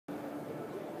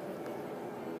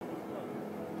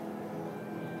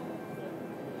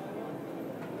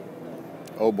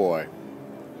Oh boy.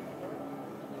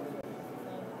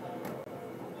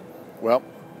 Well,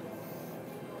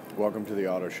 welcome to the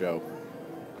auto show.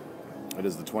 It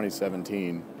is the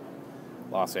 2017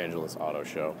 Los Angeles Auto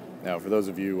Show. Now, for those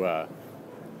of you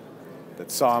that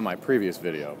saw my previous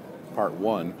video, part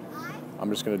 1,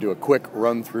 I'm just going to do a quick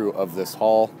run through of this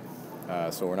haul,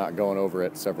 so we're not going over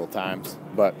it several times.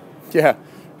 But yeah,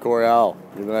 Corial,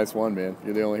 you're the nice one, man.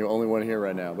 You're the only one here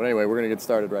right now. But anyway, we're going to get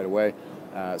started right away.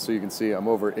 So you can see I'm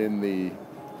over in the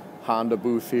Honda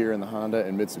booth here in the Honda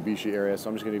and Mitsubishi area. So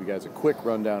I'm just going to give you guys a quick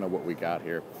rundown of what we got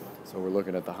here. So we're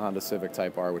looking at the Honda Civic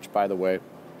Type R, which, by the way,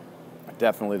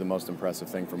 definitely the most impressive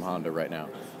thing from Honda right now.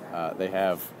 They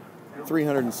have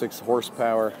 306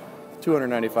 horsepower,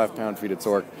 295 pound-feet of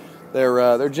torque.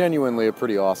 They're genuinely a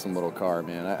pretty awesome little car,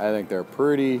 man. I think they're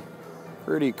pretty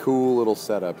cool little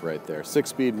setup right there.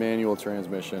 6-speed manual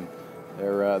transmission.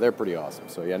 They're pretty awesome.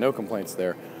 So yeah, no complaints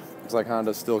there. Looks like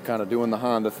Honda's still kind of doing the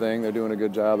Honda thing. They're doing a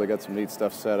good job. They got some neat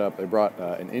stuff set up. They brought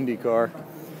an Indy car.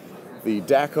 The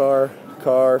Dakar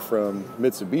car from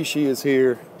Mitsubishi is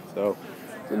here. So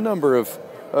a number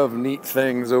of neat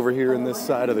things over here in this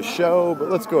side of the show. But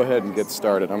let's go ahead and get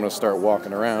started. I'm going to start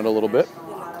walking around a little bit.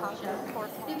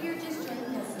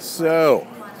 So,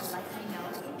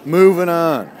 moving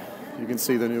on. You can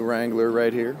see the new Wrangler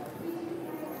right here.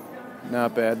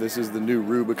 Not bad. This is the new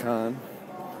Rubicon.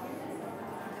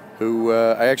 Who,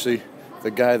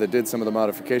 the guy that did some of the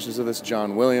modifications of this,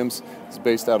 John Williams, is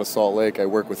based out of Salt Lake. I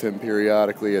work with him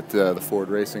periodically at the Ford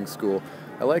Racing School.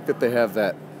 I like that they have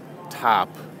that top,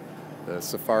 the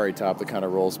Safari top that kind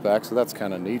of rolls back, so that's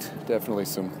kind of neat. Definitely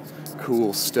some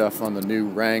cool stuff on the new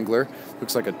Wrangler.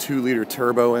 Looks like a 2-liter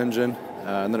turbo engine.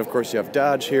 And then, of course, you have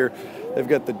Dodge here. They've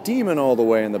got the Demon all the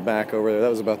way in the back over there. That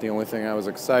was about the only thing I was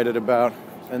excited about.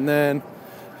 And then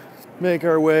make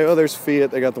our way. Oh, there's Fiat.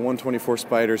 They got the 124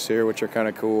 Spyders here, which are kind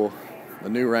of cool. The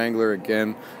new Wrangler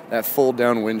again. That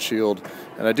fold-down windshield.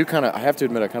 And I have to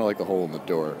admit, I kind of like the hole in the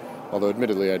door. Although,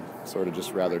 admittedly, I'd sort of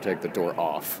just rather take the door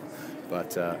off.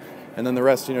 But, and then the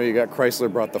rest, you got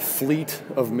Chrysler brought the fleet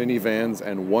of minivans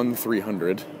and one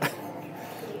 300.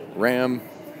 Ram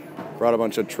brought a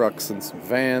bunch of trucks and some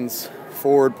vans.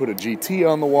 Ford put a GT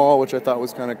on the wall, which I thought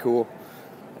was kind of cool.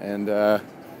 And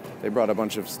they brought a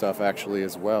bunch of stuff actually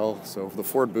as well. So the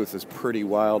Ford booth is pretty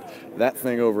wild. That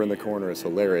thing over in the corner is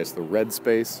hilarious. The red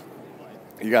space.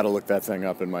 You got to look that thing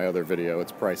up in my other video.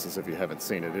 It's priceless if you haven't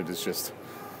seen it. It is just,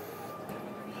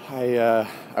 I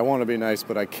want to be nice,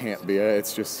 but I can't be.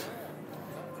 It's just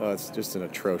an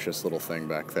atrocious little thing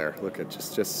back there. Look at,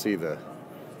 just see the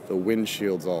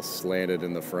windshield's all slanted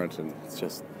in the front, and it's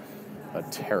just a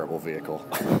terrible vehicle.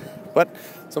 But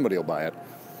somebody will buy it.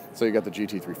 So you got the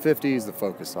GT350s, the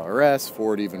Focus RS.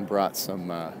 Ford even brought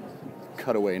some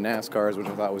cutaway NASCARs, which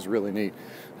I thought was really neat.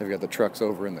 They've got the trucks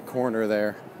over in the corner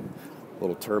there.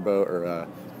 Little turbo or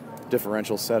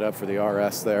differential setup for the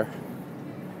RS there.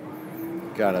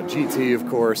 Got a GT, of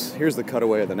course. Here's the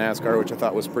cutaway of the NASCAR, which I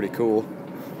thought was pretty cool.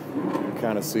 You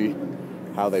kind of see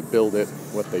how they build it,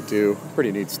 what they do.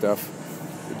 Pretty neat stuff.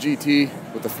 The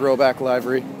GT with the throwback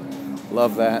livery.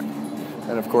 Love that.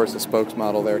 And of course the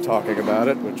spokesmodel there talking about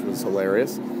it, which was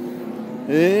hilarious.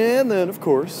 And then of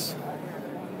course,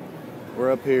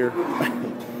 we're up here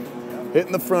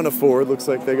hitting the front of Ford. Looks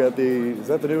like they got is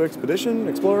that the new Expedition?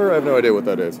 Explorer? I have no idea what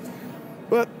that is.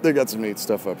 But they got some neat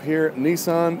stuff up here.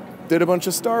 Nissan did a bunch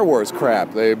of Star Wars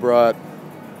crap. They brought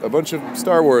a bunch of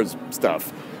Star Wars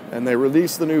stuff. And they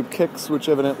released the new Kicks, which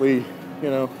evidently,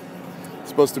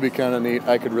 supposed to be kind of neat.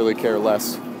 I could really care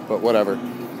less, but whatever.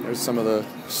 There's some of the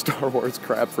Star Wars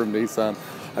crap from Nissan.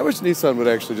 I wish Nissan would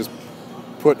actually just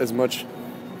put as much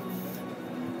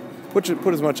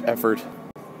effort.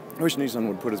 I wish Nissan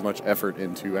would put as much effort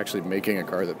into actually making a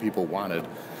car that people wanted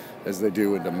as they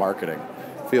do into marketing.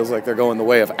 Feels like they're going the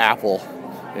way of Apple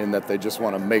in that they just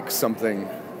want to make something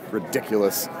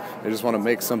ridiculous. They just want to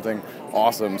make something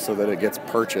awesome so that it gets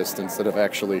purchased instead of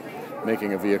actually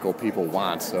making a vehicle people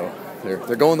want. So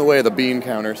they're going the way of the bean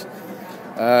counters.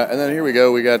 And then here we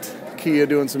go. We got Kia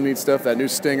doing some neat stuff. That new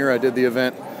Stinger, I did the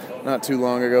event not too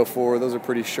long ago for. Those are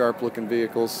pretty sharp-looking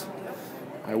vehicles.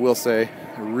 I will say,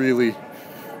 I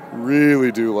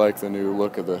really do like the new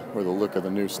look of the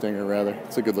new Stinger rather.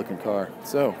 It's a good-looking car.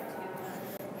 So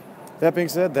that being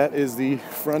said, that is the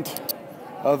front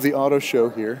of the auto show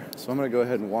here. So I'm going to go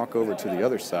ahead and walk over to the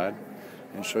other side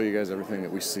and show you guys everything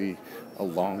that we see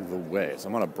along the way. So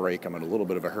I'm on a break. I'm in a little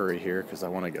bit of a hurry here because I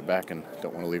want to get back and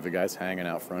don't want to leave the guys hanging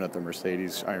out front at the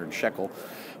Mercedes Iron Shekel.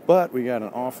 But we got an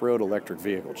off-road electric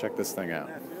vehicle. Check this thing out.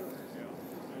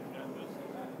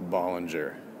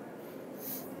 Bollinger.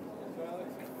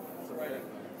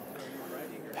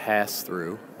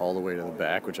 pass-through all the way to the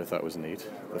back, which I thought was neat.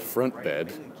 The front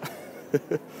bed.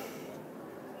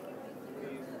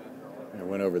 I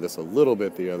went over this a little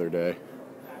bit the other day,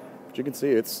 but you can see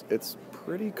it's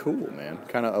pretty cool, man.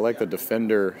 I like the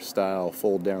Defender style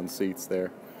fold-down seats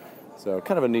there. So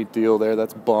kind of a neat deal there.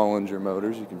 That's Bollinger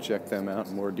Motors. You can check them out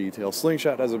in more detail.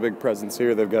 Slingshot has a big presence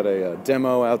here. They've got a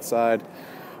demo outside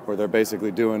where they're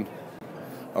basically doing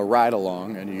a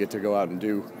ride-along, and you get to go out and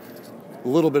do a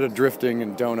little bit of drifting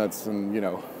and donuts and, you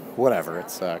know, whatever.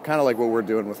 It's kind of like what we're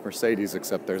doing with Mercedes,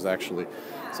 except there's actually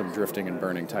some drifting and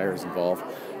burning tires involved.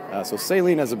 So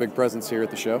Saleen has a big presence here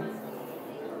at the show.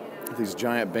 These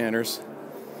giant banners.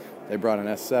 They brought an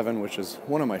S7, which is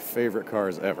one of my favorite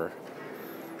cars ever.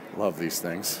 Love these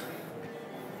things.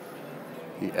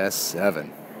 The S7.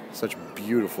 Such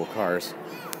beautiful cars.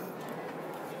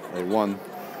 They won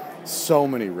so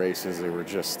many races. They were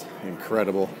just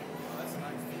incredible.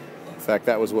 In fact,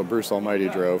 that was what Bruce Almighty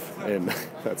drove, and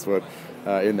that's what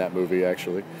in that movie,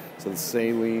 actually. So the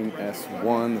Saleen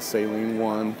S1, the Saleen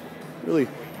 1. Really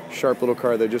sharp little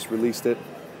car. They just released it.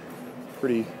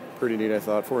 Pretty neat, I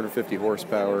thought. 450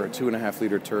 horsepower, a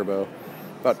 2.5-liter turbo,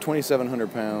 about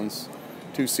 2,700 pounds.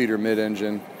 Two-seater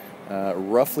mid-engine,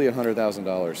 roughly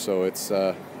 $100,000. So it's,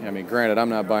 I mean, granted, I'm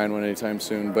not buying one anytime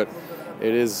soon, but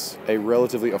it is a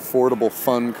relatively affordable,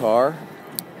 fun car,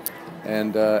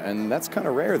 and that's kind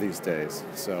of rare these days.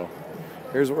 So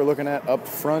here's what we're looking at up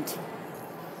front.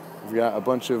 We've got a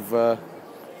bunch of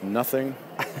nothing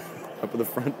up in the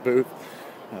front booth.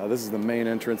 This is the main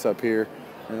entrance up here,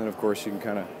 and then of course you can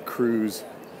kind of cruise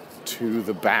to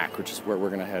the back, which is where we're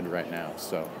going to head right now.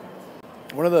 So.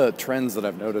 One of the trends that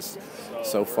I've noticed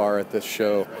so far at this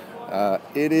show,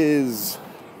 it is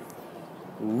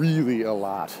really a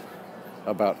lot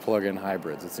about plug-in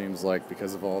hybrids. It seems like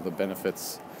because of all the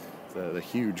benefits, the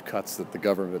huge cuts that the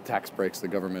government, the tax breaks the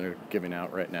government are giving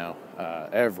out right now,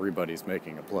 everybody's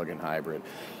making a plug-in hybrid.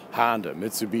 Honda,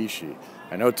 Mitsubishi.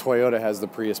 I know Toyota has the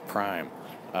Prius Prime.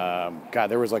 God,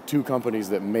 there was like 2 companies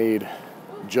that made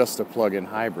just a plug-in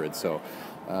hybrid. So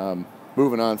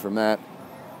moving on from that,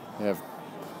 you have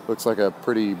looks like a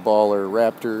pretty baller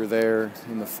Raptor there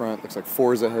in the front. Looks like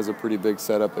Forza has a pretty big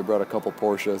setup. They brought a couple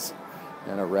Porsches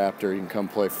and a Raptor. You can come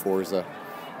play Forza,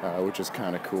 which is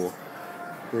kind of cool.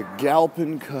 The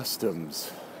Galpin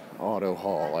Customs Auto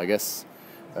Hall. I guess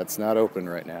that's not open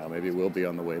right now. Maybe it will be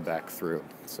on the way back through.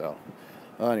 So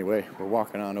anyway, we're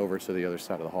walking on over to the other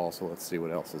side of the hall, so let's see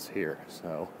what else is here.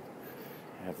 So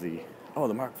I have the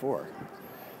Mark IV.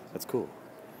 That's cool.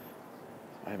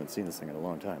 I haven't seen this thing in a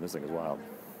long time. This thing is wild.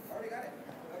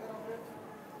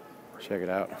 Check it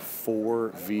out. 4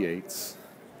 V8s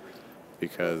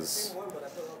because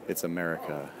it's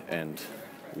America and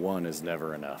one is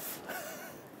never enough.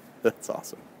 That's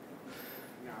awesome.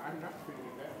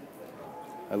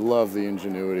 I love the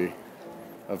ingenuity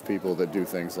of people that do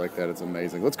things like that. It's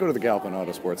amazing. Let's go to the Galpin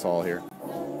Autosports Hall here.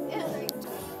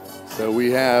 So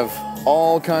we have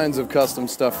all kinds of custom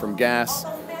stuff from gas.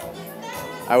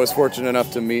 I was fortunate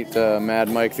enough to meet Mad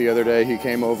Mike the other day. He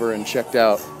came over and checked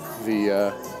out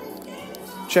the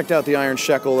Iron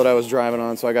Shekel that I was driving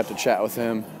on, so I got to chat with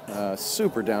him.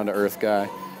 Super down-to-earth guy.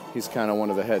 He's kind of one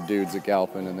of the head dudes at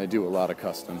Galpin, and they do a lot of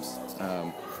customs.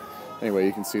 Anyway,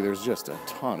 you can see there's just a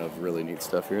ton of really neat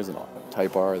stuff. Here's a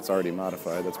Type R. It's already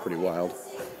modified. That's pretty wild.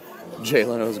 Jay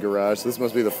Leno's garage. So this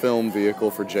must be the film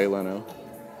vehicle for Jay Leno.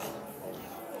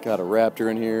 Got a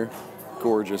Raptor in here.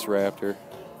 Gorgeous Raptor.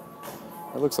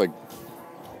 That looks like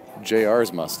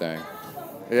JR's Mustang.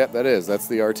 Yep, that is. That's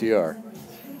the RTR.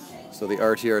 So the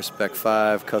RTR Spec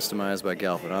 5, customized by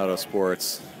Galpin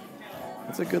Autosports.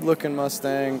 It's a good-looking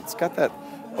Mustang. It's got that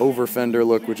over-fender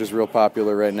look, which is real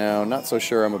popular right now. Not so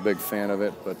sure I'm a big fan of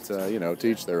it, but, you know, to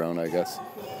each their own, I guess.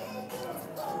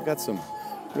 We've got some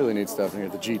really neat stuff in here.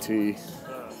 The GT,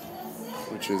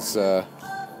 which is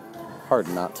hard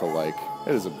not to like.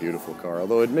 It is a beautiful car,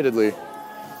 although admittedly,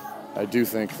 I do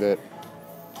think that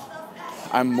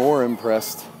I'm more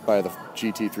impressed by the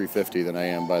GT350 than I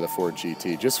am by the Ford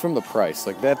GT, just from the price.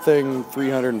 Like that thing,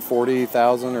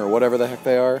 $340,000 or whatever the heck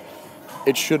they are,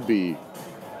 it should be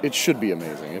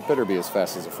amazing. It better be as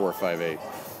fast as a 458.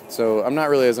 So I'm not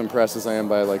really as impressed as I am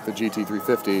by like the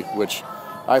GT350, which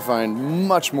I find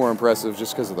much more impressive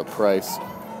just because of the price.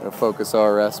 A Focus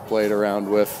RS played around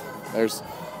with. There's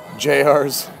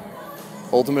JR's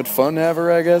ultimate fun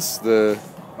haver, I guess, the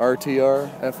RTR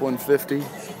F-150.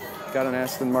 Got an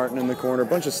Aston Martin in the corner, a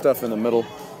bunch of stuff in the middle.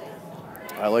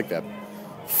 I like that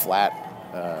flat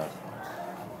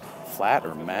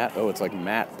or matte. Oh, it's like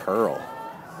matte pearl.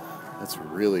 That's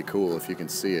really cool if you can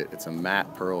see it. It's a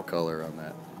matte pearl color on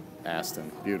that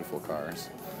Aston. Beautiful cars.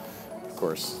 Of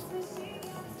course,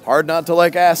 Hard not to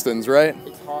like Astons, right?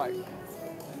 It's hard.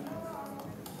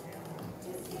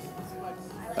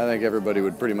 I think everybody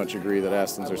would pretty much agree that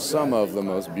Astons are some of the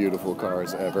most beautiful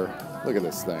cars ever. Look at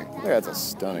this thing. That's a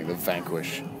stunning, the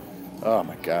Vanquish. Oh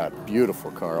my God,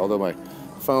 beautiful car. Although my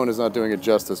phone is not doing it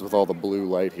justice with all the blue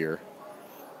light here.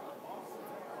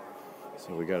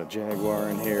 So we got a Jaguar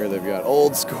in here. They've got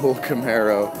old school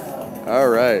Camaro. All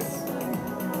right,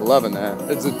 loving that.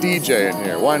 It's a DJ in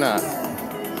here, why not?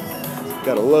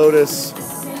 Got a Lotus,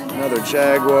 another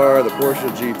Jaguar, the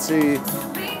Porsche GT.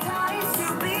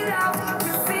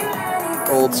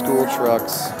 Old school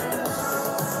trucks.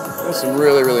 There's some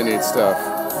really, really neat stuff.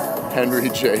 Henry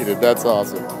Jaded, that's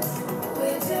awesome.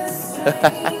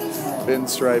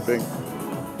 Pinstriping.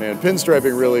 Man,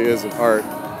 pinstriping really is an art.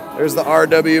 There's the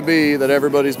RWB that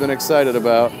everybody's been excited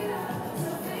about.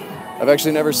 I've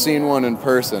actually never seen one in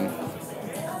person.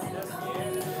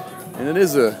 And it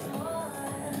is a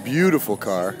beautiful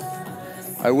car.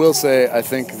 I will say, I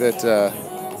think that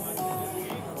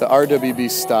the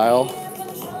RWB style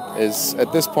is,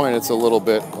 at this point, it's a little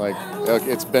bit like,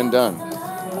 it's been done.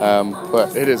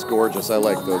 But it is gorgeous. I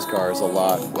like those cars a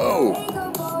lot. Whoa!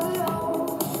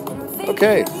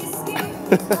 Okay.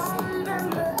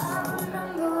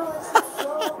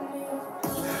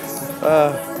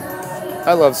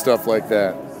 I love stuff like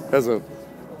that. It has a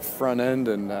front end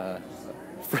and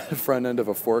front end of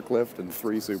a forklift and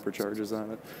 3 superchargers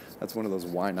on it. That's one of those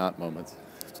why not moments.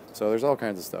 So there's all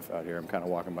kinds of stuff out here. I'm kind of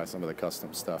walking by some of the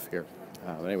custom stuff here.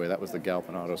 Anyway, that was the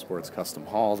Galpin Autosports custom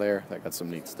hall there. That got some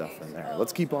neat stuff in there.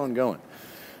 Let's keep on going.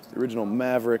 The original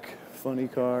Maverick funny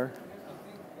car.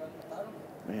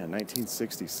 Man,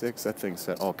 1966, that thing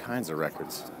set all kinds of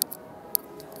records.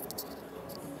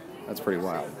 That's pretty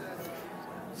wild.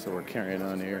 So we're carrying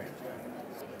on here.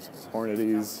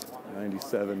 Hornadies,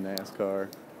 97 NASCAR.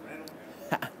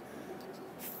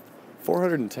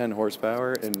 410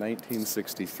 horsepower in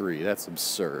 1963. That's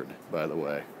absurd, by the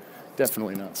way.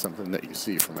 Definitely not something that you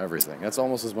see from everything. That's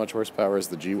almost as much horsepower as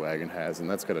the G-Wagon has, and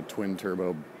that's got a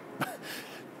twin-turbo,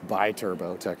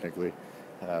 bi-turbo, technically,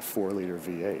 4-liter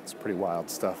V8. It's pretty wild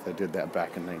stuff. They did that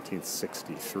back in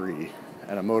 1963.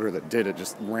 And a motor that did it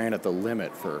just ran at the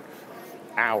limit for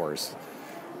hours.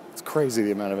 It's crazy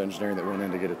the amount of engineering that went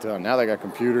in to get it done. Now they got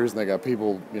computers, and they got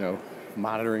people, you know,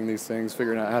 monitoring these things,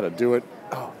 figuring out how to do it.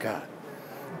 Oh, God.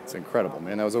 It's incredible,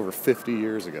 man. That was over 50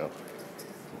 years ago.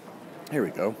 Here we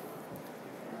go.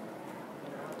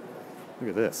 Look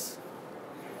at this.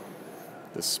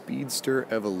 The Speedster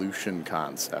Evolution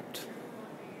concept.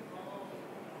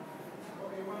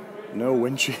 No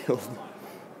windshield.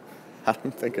 I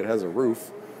don't think it has a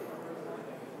roof.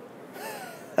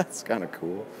 That's kind of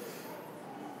cool.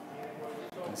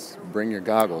 Let's bring your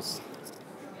goggles.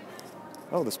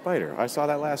 Oh, the Spider. I saw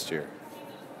that last year.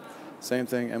 Same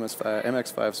thing,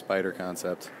 MX-5 Spider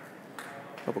concept.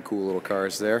 Couple cool little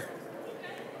cars there.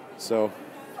 So,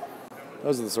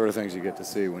 those are the sort of things you get to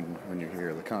see when you're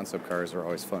here. The concept cars are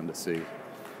always fun to see.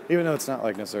 Even though it's not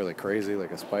like necessarily crazy, like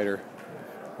a Spider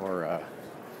or a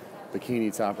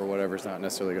bikini top or whatever, it's not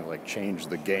necessarily going to like change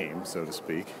the game, so to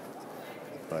speak.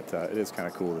 But it is kind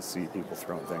of cool to see people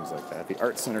throwing things like that. The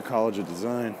Art Center College of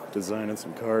Design, designing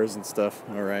some cars and stuff.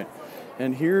 All right.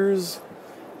 And here's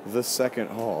the second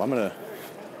hall. I'm going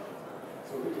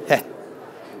to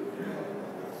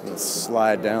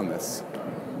slide down this.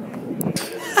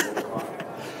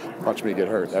 Watch me get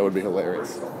hurt. That would be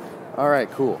hilarious. All right,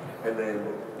 cool.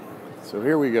 So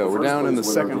here we go. We're down in the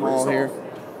second hall here.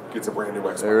 Gets a brand new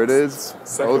Xbox. There it is.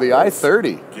 Oh, the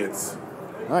i30. Gets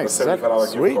nice.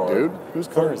 That's sweet, dude. Whose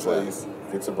car is that?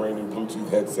 Gets a brand new Bluetooth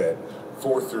headset,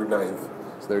 4th through 9th.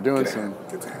 So they're doing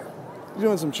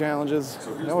some challenges.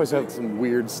 They always have some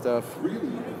weird stuff.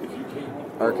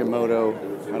 Arcimoto.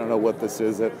 I don't know what this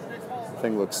is. That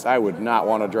thing looks. I would not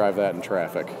want to drive that in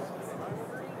traffic.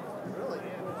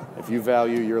 If you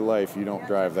value your life, you don't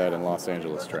drive that in Los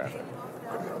Angeles traffic.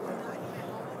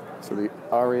 So the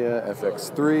Aria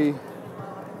FX3,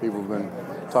 people have been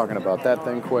talking about that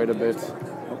thing quite a bit.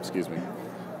 Oh, excuse me.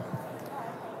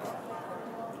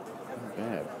 Not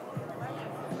bad.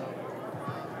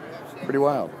 Pretty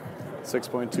wild.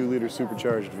 6.2 liter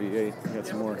supercharged V8. We got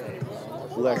some more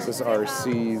Lexus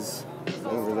RCs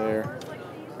over there.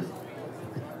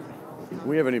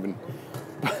 We haven't even...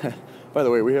 By the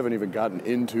way, we haven't even gotten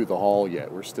into the hall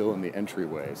yet. We're still in the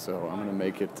entryway, so I'm going to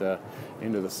make it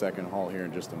into the second hall here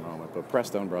in just a moment. But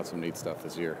Prestone brought some neat stuff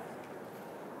this year.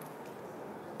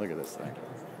 Look at this thing.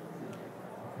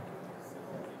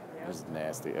 This is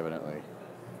nasty, evidently.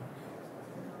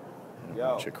 And a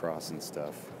bunch of crossing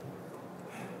stuff.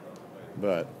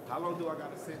 But how long do I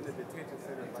got to sit in the detention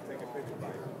center if I take a picture by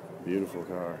it? beautiful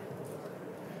car.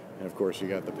 And of course, you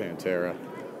got the Pantera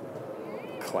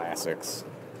Classics.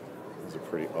 These are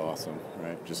pretty awesome,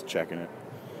 right? Just checking it.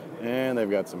 And they've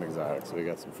got some exotics. So we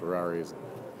got some Ferraris,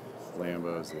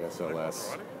 Lambos, the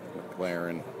SLS,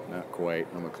 McLaren. Not quite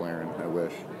a McLaren, I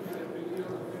wish.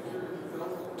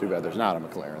 Too bad there's not a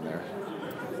McLaren there.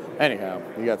 Anyhow,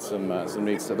 you got some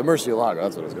neat stuff. The Murcielago,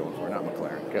 that's what I was going for, not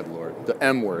McLaren. Good Lord. The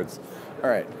M words. All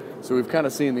right, so we've kind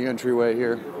of seen the entryway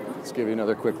here. Let's give you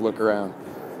another quick look around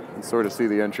and sort of see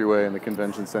the entryway in the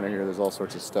convention center here. There's all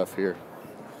sorts of stuff here.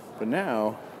 But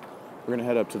now, we're going to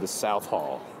head up to the South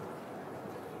Hall.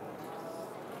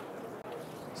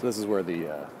 So this is where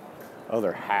the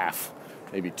other half,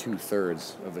 maybe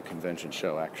 2/3 of the convention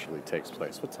show actually takes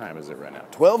place. What time is it right now?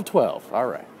 12:12. All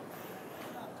right.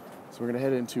 So we're going to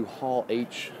head into Hall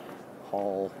H,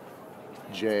 Hall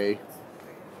J,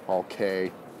 Hall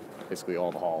K, basically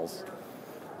all the halls.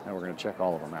 And we're going to check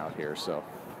all of them out here. So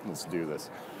let's do this.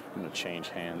 I'm going to change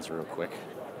hands real quick.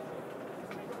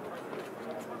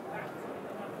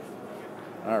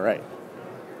 All right.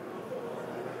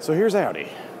 So here's Audi.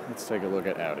 Let's take a look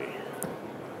at Audi.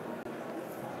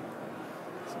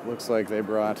 So it looks like they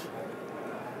brought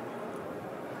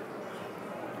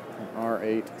an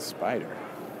R8 Spider.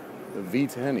 The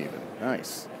V10 even.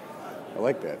 Nice. I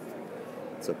like that.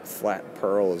 It's a flat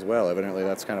pearl as well. Evidently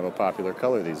that's kind of a popular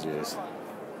color these days.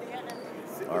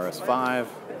 RS5,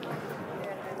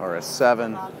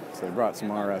 RS7. So they brought some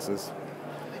RSs.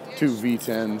 2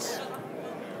 V10s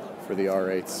for the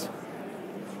R8s.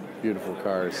 Beautiful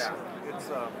cars.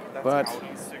 But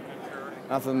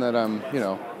nothing that I'm,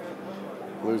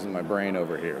 losing my brain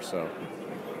over here, so.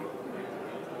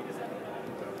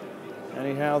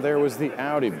 Anyhow, there was the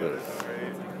Audi booth.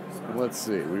 Let's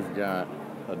see, we've got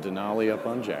a Denali up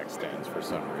on jack stands for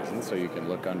some reason, so you can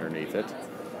look underneath it.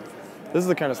 This is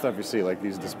the kind of stuff you see, like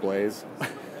these displays.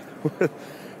 They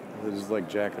just like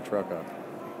jack the truck up.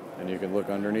 And you can look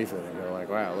underneath it and go like,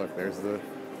 wow, look, there's the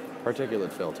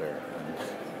particulate filter.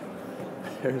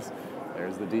 And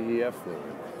there's the DEF fluid.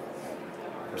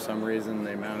 For some reason,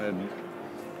 they mounted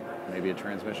maybe a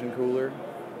transmission cooler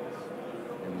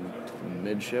in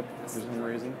midship for some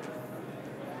reason.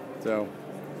 So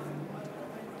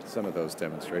some of those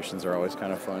demonstrations are always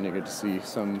kind of fun. You get to see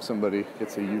somebody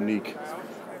gets a unique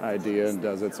idea and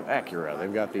does it. So Acura,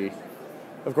 they've got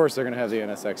of course they're going to have the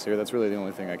NSX here. That's really the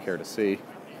only thing I care to see.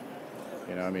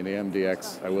 The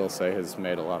MDX, I will say, has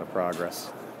made a lot of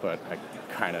progress, but I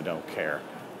kind of don't care.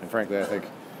 And frankly, I think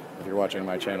if you're watching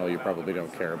my channel, you probably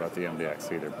don't care about the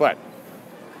MDX either. But,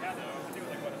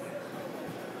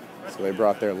 so they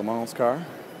brought their Le Mans car,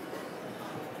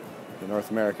 the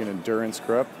North American Endurance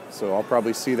Cup. So I'll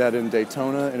probably see that in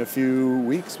Daytona in a few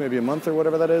weeks, maybe a month or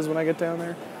whatever that is when I get down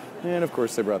there. And of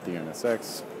course they brought the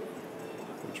NSX,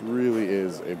 which really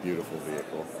is a beautiful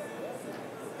vehicle.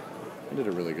 They did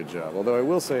a really good job. Although I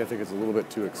will say I think it's a little bit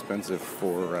too expensive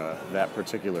for that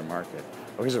particular market.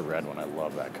 Oh, here's a red one. I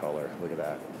love that color. Look at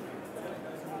that.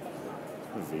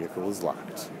 The vehicle is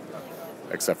locked.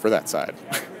 Except for that side.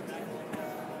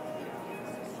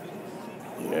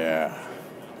 Yeah.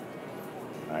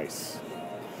 Nice.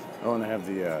 Oh, and I have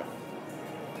the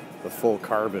full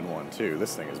carbon one too.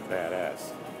 This thing is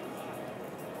badass.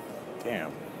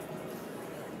 Damn.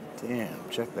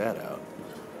 Check that out.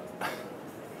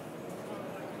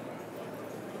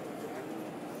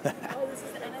 Oh, this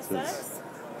is the NSX?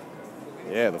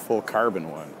 Yeah, the full carbon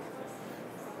one.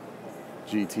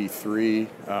 GT3.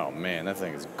 Oh man, that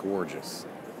thing is gorgeous.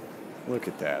 Look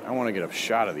at that. I want to get a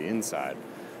shot of the inside.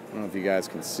 I don't know if you guys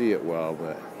can see it well,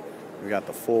 but we got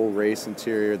the full race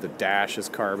interior. The dash is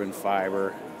carbon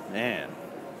fiber. Man,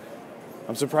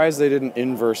 I'm surprised they didn't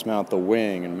inverse mount the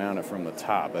wing and mount it from the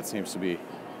top. That seems to be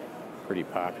pretty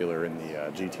popular in the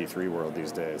GT3 world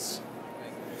these days.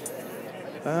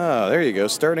 Oh, there you go.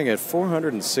 Starting at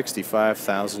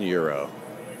 465,000 euro.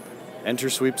 Enter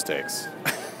sweepstakes.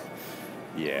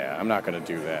 Yeah, I'm not going to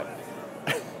do that.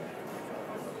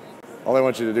 All I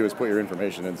want you to do is put your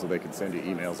information in so they can send you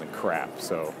emails and crap.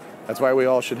 So that's why we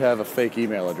all should have a fake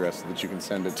email address so that you can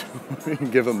send it to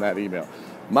and give them that email.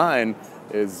 Mine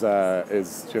is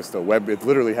just a web. It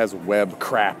literally has web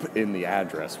crap in the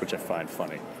address, which I find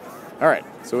funny. All right,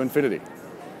 so Infiniti.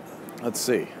 Let's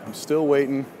see. I'm still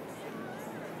waiting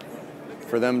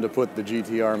for them to put the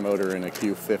GTR motor in a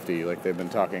Q50 like they've been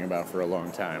talking about for a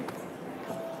long time.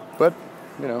 But,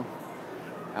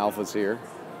 Alpha's here.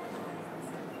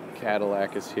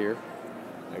 Cadillac is here.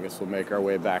 I guess we'll make our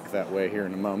way back that way here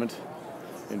in a moment.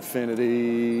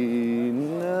 Infiniti,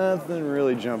 nothing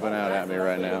really jumping out at me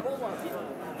right now.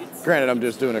 Granted, I'm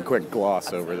just doing a quick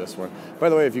gloss over this one. By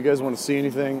the way, if you guys want to see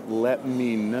anything, let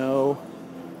me know.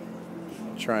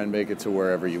 try and make it to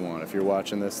wherever you want. If you're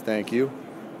watching this, thank you.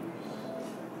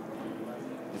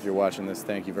 If you're watching this,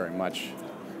 thank you very much.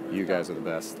 You guys are the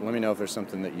best. Let me know if there's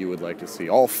something that you would like to see.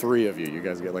 All three of you. You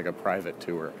guys get like a private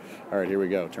tour. All right, here we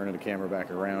go. Turning the camera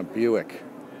back around. Buick.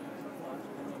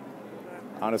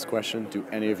 Honest question, do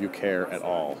any of you care at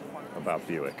all about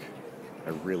Buick? I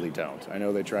really don't. I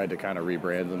know they tried to kind of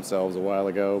rebrand themselves a while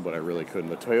ago, but I really couldn't.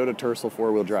 The Toyota Tercel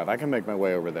four-wheel drive. I can make my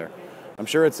way over there. I'm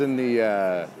sure it's in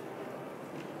the...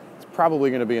 it's probably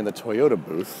going to be in the Toyota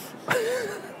booth.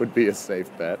 Would be a safe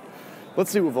bet.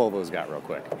 Let's see what Volvo's got real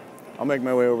quick. I'll make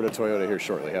my way over to Toyota here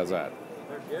shortly. How's that?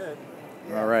 They're good.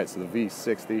 All right, so the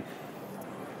V60.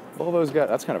 Volvo's got...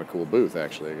 That's kind of a cool booth,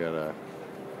 actually. Got a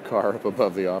car up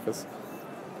above the office.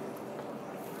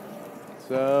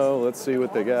 So let's see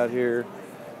what they got here.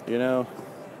 You know,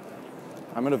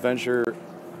 I'm gonna venture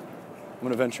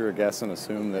a guess and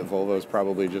assume that Volvo's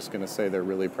probably just gonna say they're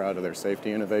really proud of their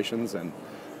safety innovations and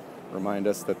remind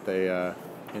us that they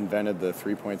invented the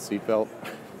 3-point seatbelt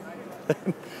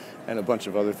and a bunch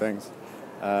of other things.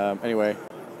 Anyway,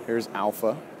 here's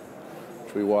Alfa,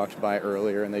 which we walked by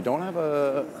earlier, and they don't have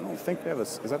a. I don't think they have a.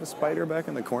 Is that a Spider back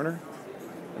in the corner?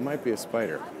 It might be a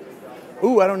Spider.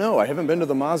 Ooh, I don't know. I haven't been to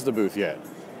the Mazda booth yet.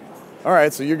 All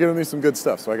right, so you're giving me some good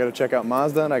stuff. So I got to check out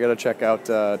Mazda, and I got to check out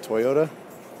Toyota.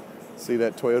 See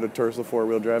that Toyota Tercel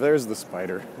four-wheel drive. There's the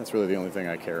Spider. That's really the only thing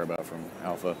I care about from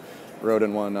Alfa. Rode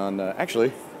in one on,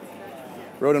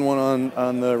 rode in one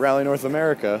on the Rally North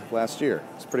America last year.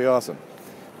 It's pretty awesome.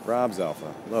 Rob's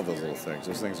Alfa. Love those little things.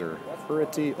 Those things are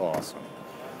pretty awesome.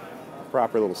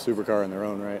 Proper little supercar in their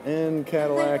own right. And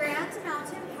Cadillac.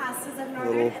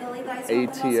 Little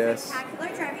ATS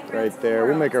right there.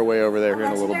 We'll make our way over there here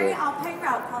in a little bit.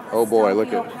 Oh boy,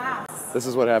 look at this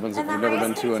is what happens if you've never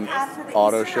been to an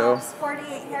auto show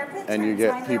and you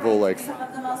get people like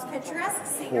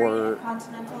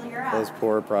those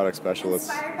poor product specialists.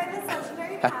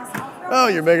 Oh,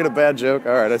 you're making a bad joke?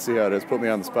 All right, I see how it is. Put me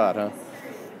on the spot, huh?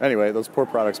 Anyway, those poor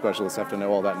product specialists have to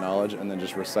know all that knowledge and then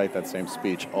just recite that same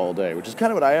speech all day, which is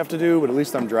kind of what I have to do, but at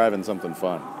least I'm driving something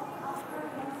fun.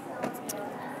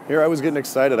 Here I was getting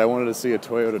excited. I wanted to see a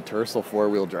Toyota Tercel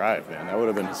four-wheel drive, man. That would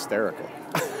have been hysterical.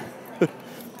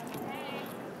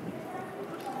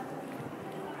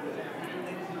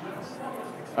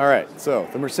 All right, so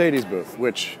the Mercedes booth,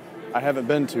 which I haven't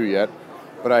been to yet,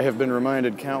 but I have been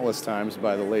reminded countless times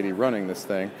by the lady running this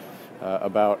thing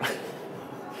about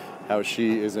how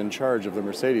she is in charge of the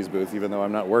Mercedes booth, even though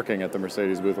I'm not working at the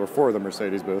Mercedes booth or for the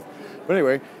Mercedes booth. But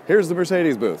anyway, here's the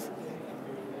Mercedes booth.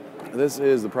 This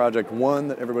is the Project One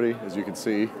that everybody, as you can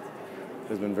see,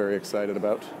 has been very excited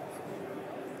about.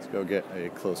 Let's go get a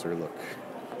closer look.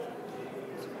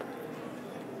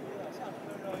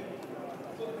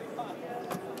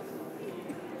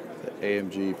 The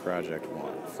AMG Project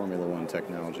One, Formula One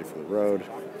technology for the road.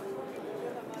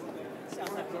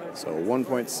 So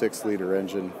 1.6 liter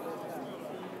engine,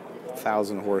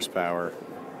 1,000 horsepower,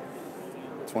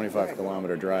 25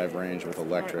 kilometer drive range with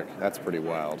electric. That's pretty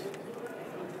wild.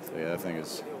 So yeah, that thing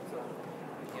is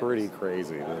pretty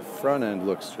crazy. The front end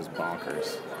looks just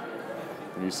bonkers.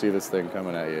 When you see this thing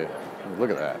coming at you, look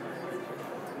at that.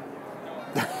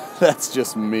 That's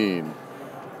just mean,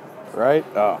 right?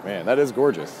 Oh man, that is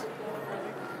gorgeous.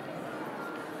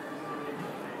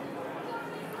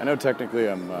 I know technically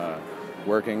I'm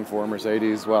working for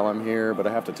Mercedes while I'm here, but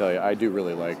I have to tell you, I do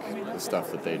really like the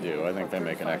stuff that they do. I think they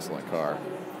make an excellent car.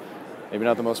 Maybe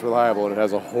not the most reliable, and it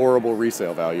has a horrible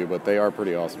resale value, but they are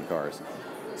pretty awesome cars.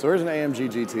 So here's an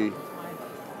AMG GT.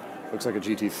 Looks like a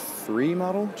GT3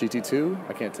 model? GT2?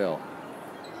 I can't tell.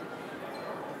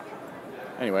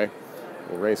 Anyway,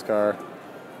 little race car.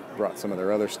 Brought some of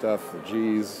their other stuff, the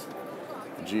Gs,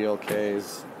 the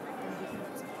GLKs.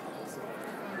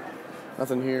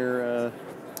 Nothing here,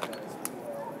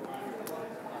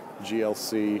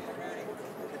 GLC,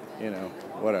 you know,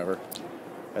 whatever.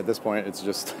 At this point, it's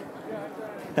just...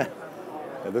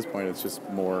 At this point, it's just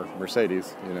more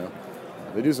Mercedes, you know.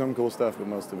 They do some cool stuff, but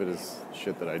most of it is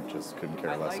shit that I just couldn't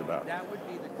care less about.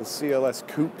 The CLS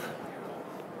Coupe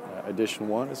Edition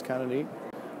 1 is kind of neat.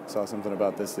 Saw something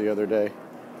about this the other day.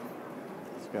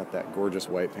 It's got that gorgeous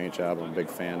white paint job I'm a big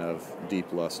fan of,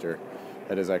 deep luster.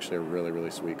 That is actually a really,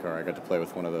 really sweet car. I got to play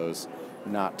with one of those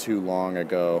not too long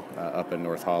ago up in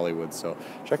North Hollywood, so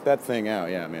check that thing out.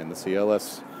 Yeah, man, the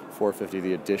CLS 450,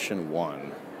 the Edition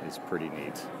 1 is pretty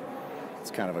neat. It's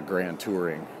kind of a grand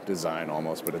touring design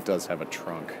almost, but it does have a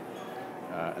trunk.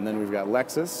 And then we've got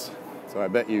Lexus. So I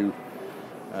bet you,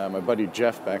 my buddy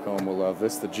Jeff back home will love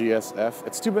this, the GSF.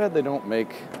 It's too bad they don't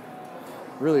make,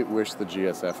 really wish the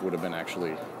GSF would have been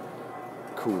actually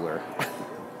cooler.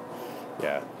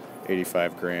 Yeah,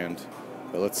 85 grand.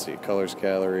 But let's see, colors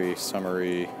gallery,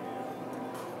 summary.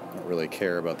 Don't really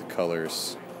care about the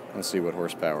colors. Let's see what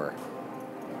horsepower.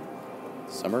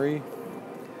 Summary.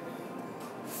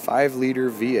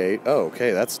 5-liter V8. Oh,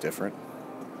 okay, that's different.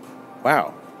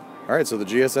 Wow. All right, so the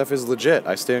GSF is legit.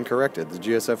 I stand corrected. The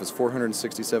GSF is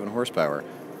 467 horsepower.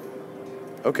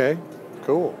 Okay,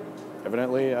 cool.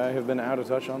 Evidently, I have been out of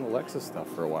touch on the Lexus stuff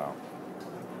for a while.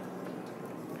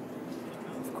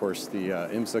 Of course, the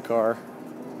IMSA car,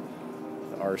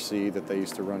 the RC that they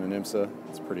used to run in IMSA.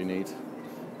 It's pretty neat.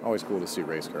 Always cool to see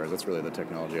race cars. That's really the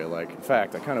technology I like. In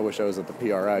fact, I kind of wish I was at the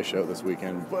PRI show this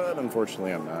weekend, but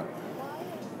unfortunately I'm not.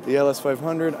 The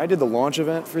LS500, I did the launch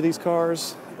event for these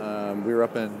cars. We were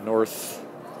up in Northern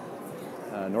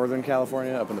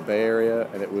California, up in the Bay Area,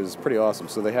 and it was pretty awesome.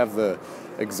 So they have the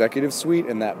executive suite,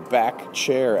 and that back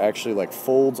chair actually like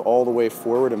folds all the way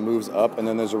forward and moves up, and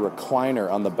then there's a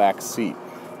recliner on the back seat,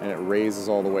 and it raises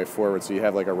all the way forward. So you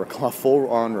have like a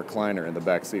full-on recliner in the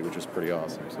back seat, which is pretty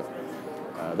awesome. So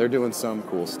they're doing some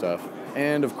cool stuff.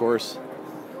 And of course,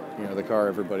 you know, the car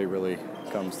everybody really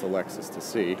comes to Lexus to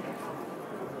see,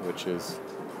 which is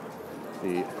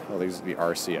the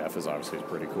RCF is obviously a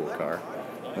pretty cool car.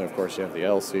 And of course you have the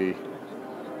LC,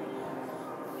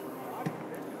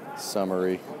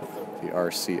 summary, the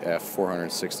RCF,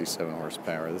 467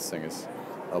 horsepower. This thing is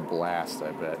a blast,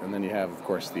 I bet. And then you have, of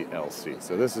course, the LC.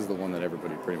 So this is the one that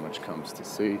everybody pretty much comes to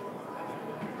see.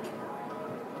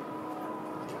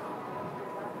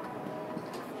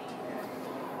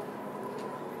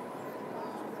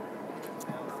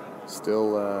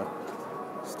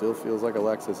 Still feels like a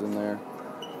Lexus in there.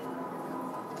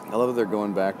 I love that they're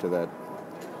going back to that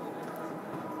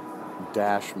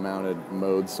dash-mounted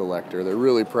mode selector. They're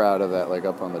really proud of that, like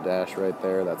up on the dash right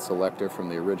there, that selector from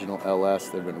the original LS.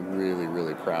 They've been really,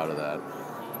 really proud of that.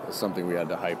 It was something we had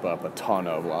to hype up a ton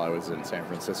of while I was in San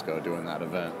Francisco doing that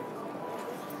event.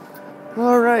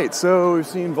 All right, so we've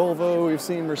seen Volvo, we've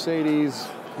seen Mercedes,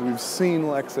 we've seen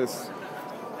Lexus,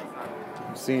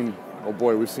 we've seen, oh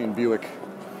boy, we've seen Buick.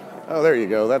 Oh, there you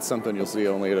go. That's something you'll see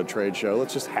only at a trade show.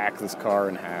 Let's just hack this car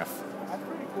in half.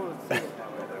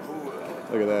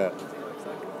 Look at that.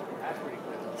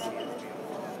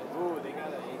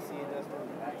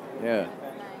 Yeah.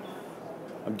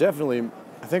 I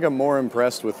think I'm more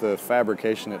impressed with the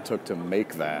fabrication it took to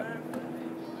make that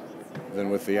than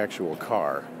with the actual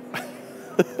car.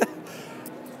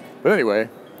 But anyway,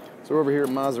 so we're over here at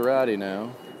Maserati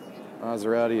now.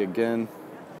 Maserati again.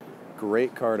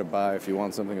 Great car to buy if you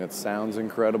want something that sounds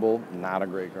incredible. Not a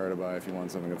great car to buy if you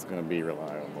want something that's going to be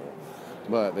reliable.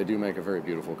 But they do make a very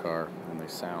beautiful car, and they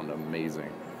sound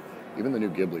amazing. Even the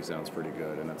new Ghibli sounds pretty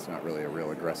good, and it's not really a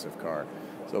real aggressive car.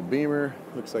 So Beamer,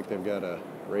 looks like they've got a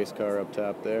race car up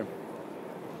top there.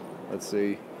 Let's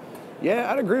see.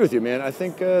 Yeah, I'd agree with you, man. I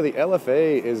think the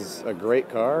LFA is a great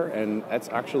car, and that's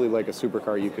actually like a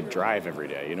supercar you could drive every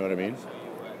day, you know what I mean?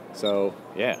 So,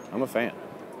 yeah, I'm a fan.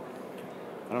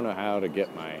 I don't know how to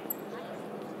get my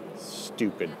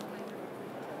stupid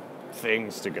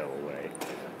things to go away.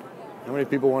 How many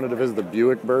people wanted to visit the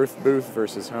Buick booth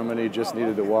versus how many just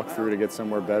needed to walk through to get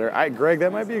somewhere better? Greg,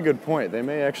 that might be a good point. They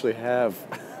may actually have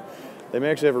a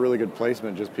really good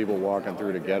placement, just people walking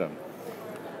through to get them.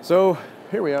 So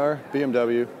here we are,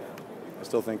 BMW. I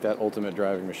still think that ultimate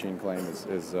driving machine claim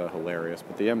is hilarious.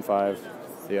 But the M5,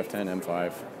 the F10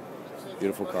 M5,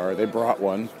 beautiful car. They brought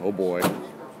one. Oh boy.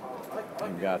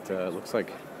 They've got looks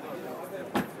like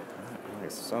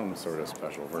some sort of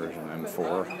special version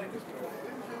M4.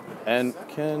 And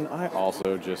can I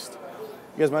also just,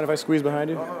 you guys mind if I squeeze behind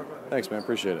you? Thanks, man,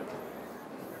 appreciate it.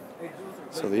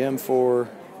 So the M4,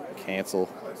 cancel.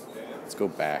 Let's go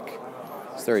back.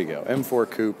 So there you go, M4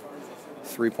 Coupe,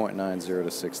 3.90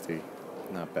 to 60.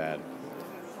 Not bad.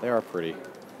 They are pretty.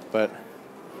 But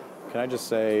can I just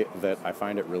say that I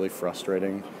find it really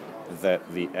frustrating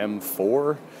that the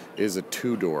M4 is a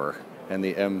 2-door and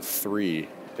the M3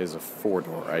 is a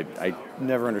 4-door. I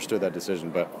never understood that decision,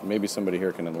 but maybe somebody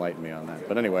here can enlighten me on that.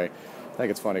 But anyway, I think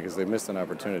it's funny because they missed an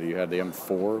opportunity. You had the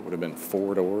M4, would have been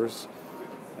 4 doors.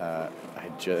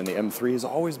 And the M3 has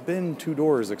always been 2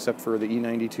 doors except for the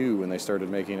E92 when they started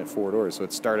making it 4 doors. So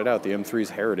it started out, the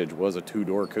M3's heritage was a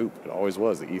 2-door coupe. It always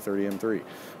was, the E30 M3.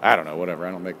 I don't know, whatever.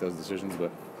 I don't make those decisions,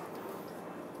 but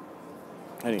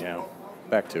anyhow,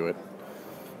 back to it.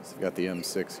 So you've got the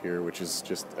M6 here, which is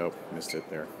just, oh, missed it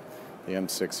there. The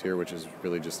M6 here, which is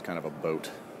really just kind of a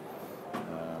boat.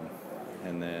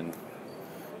 And then,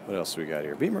 what else do we got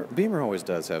here? Beamer always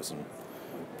does have some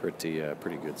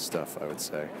pretty good stuff, I would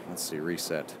say. Let's see,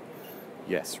 reset.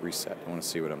 Yes, reset. I want to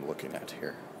see what I'm looking at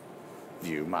here.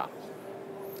 View model.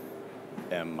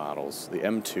 M models, the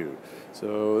M2.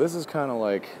 So this is kind of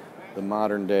like the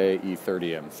modern day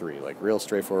E30 M3, like real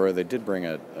straightforward. They did bring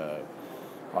a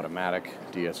automatic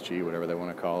DSG, whatever they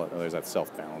want to call it. Oh, there's that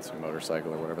self-balancing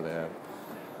motorcycle or whatever they have.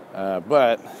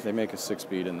 But they make a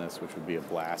 6-speed in this, which would be a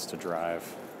blast to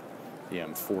drive. The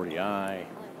M40i,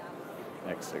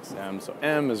 X6M. So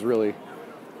M is really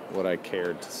what I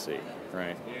cared to see,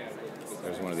 right?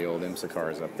 There's one of the old IMSA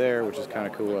cars up there, which is kind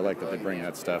of cool. I like that they bring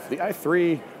that stuff. The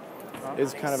i3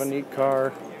 is kind of a neat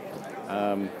car.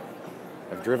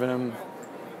 I've driven them.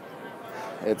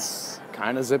 It's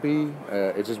kind of zippy.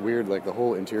 It's just weird. Like the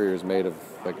whole interior is made of,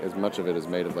 like as much of it is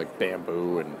made of like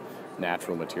bamboo and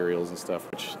natural materials and stuff,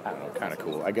 which I don't know, kind of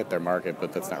cool. I get their market,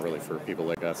 but that's not really for people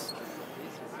like us.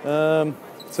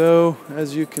 So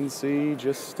as you can see,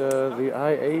 just the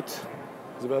i8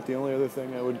 is about the only other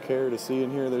thing I would care to see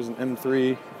in here. There's an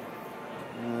M3.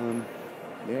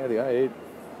 Yeah, the i8.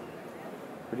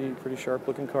 Pretty sharp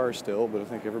looking car still, but I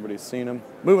think everybody's seen them.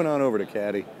 Moving on over to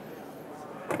Caddy.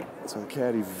 So the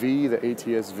Caddy V, the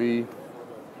ATS-V.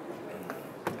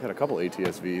 Got a couple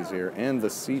ATS-Vs here, and the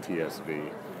CTS-V,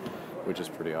 which is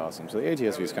pretty awesome. So the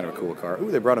ATS-V is kind of a cool car.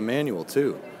 Ooh, they brought a manual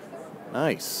too.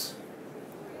 Nice.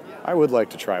 I would like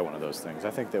to try one of those things.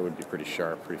 I think that would be pretty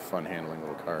sharp, pretty fun handling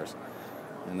little cars.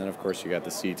 And then of course you got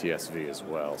the CTS-V as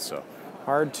well. So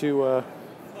hard to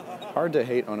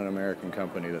hate on an American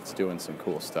company that's doing some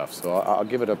cool stuff. So I'll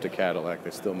give it up to Cadillac.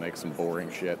 They still make some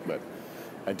boring shit, but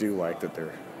I do like that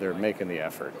they're making the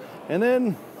effort. And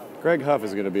then Greg Huff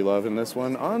is going to be loving this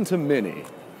one. On to Mini.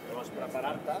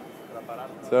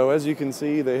 So as you can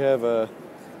see, they have a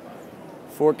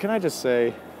Ford. Can I just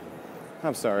say,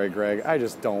 I'm sorry, Greg, I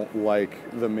just don't like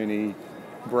the Mini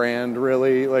brand,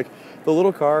 really. Like, the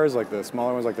little cars, like the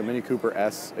smaller ones, like the Mini Cooper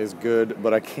S is good,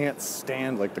 but I can't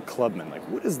stand, like, the Clubman. Like,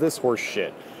 what is this horse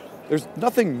shit? There's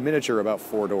nothing miniature about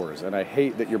 4 doors, and I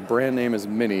hate that your brand name is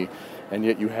Mini, and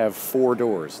yet you have 4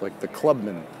 doors. Like, the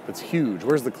Clubman, that's huge.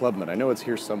 Where's the Clubman? I know it's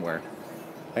here somewhere.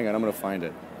 Hang on, I'm gonna find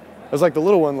it. It's like the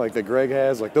little one, like, that Greg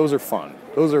has, like, those are fun.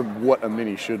 Those are what a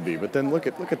Mini should be, but then look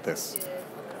at this.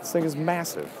 This thing is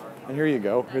massive. And here you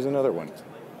go. Here's another one.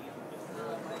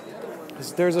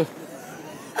 There's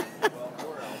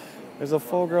a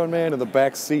full-grown man in the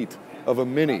back seat of a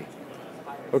Mini.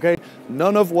 Okay?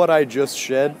 None of what I just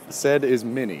said is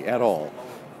Mini at all.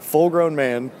 Full-grown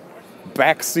man,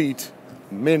 back seat,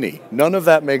 Mini. None of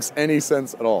that makes any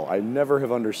sense at all. I never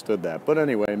have understood that. But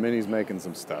anyway, Mini's making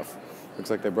some stuff. Looks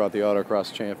like they brought the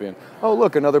Autocross champion. Oh,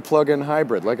 look, another plug-in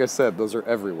hybrid. Like I said, those are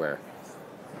everywhere.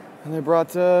 And they brought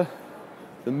the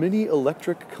Mini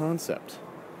electric concept.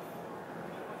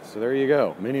 So there you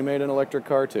go. Mini made an electric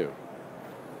car too.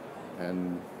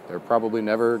 And they're probably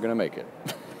never going to make it.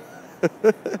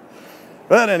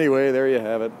 But anyway, there you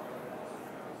have it.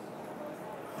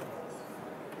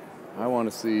 I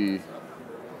want to see...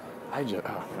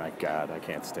 oh my God, I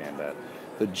can't stand that.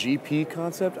 The GP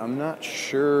concept, I'm not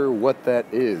sure what that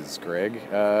is, Greg.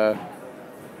 I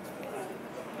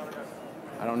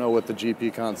don't know what the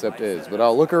GP concept is, but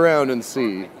I'll look around and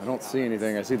see. I don't see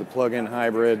anything. I see the plug-in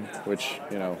hybrid, which,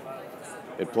 you know,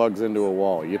 it plugs into a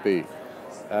wall. Yippee.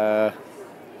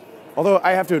 Although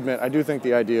I have to admit, I do think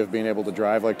the idea of being able to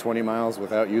drive like 20 miles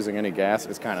without using any gas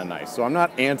is kind of nice. So I'm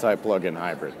not anti-plug-in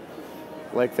hybrid.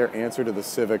 Like their answer to the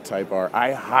Civic Type R.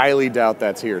 I highly doubt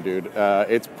that's here, dude.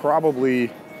 It's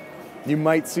probably, you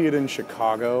might see it in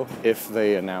Chicago if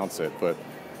they announce it, but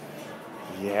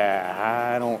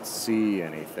yeah, I don't see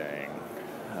anything.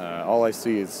 All I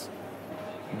see is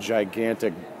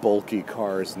gigantic, bulky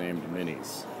cars named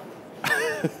Minis.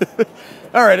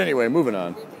 All right, anyway, moving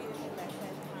on.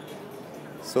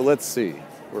 So let's see.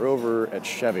 We're over at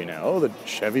Chevy now. Oh, the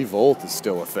Chevy Volt is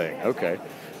still a thing. Okay.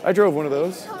 I drove one of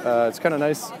those. It's kind of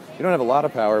nice. You don't have a lot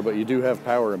of power, but you do have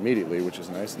power immediately, which is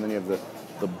nice. And then you have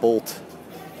the Bolt.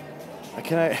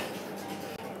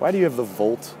 Why do you have the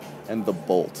Volt and the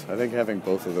Bolt? I think having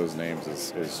both of those names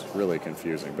is really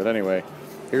confusing. But anyway,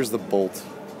 here's the Bolt,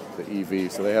 the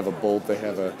EV. So they have a Bolt. They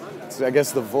have a... So I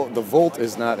guess the Volt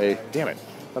is not a... Damn it.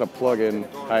 Not a plug-in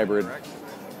hybrid.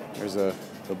 The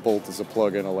Bolt is a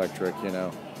plug-in electric, you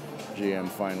know. GM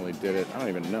finally did it. I don't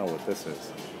even know what this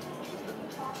is.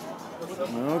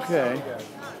 Okay.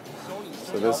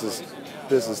 So this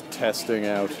is testing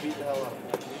out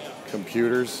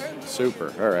computers.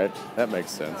 Super. All right. That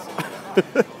makes sense.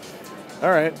 All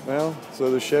right. Well,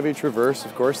 so the Chevy Traverse,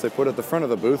 of course, they put at the front of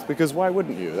the booth because why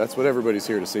wouldn't you? That's what everybody's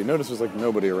here to see. Notice there's like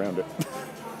nobody around it.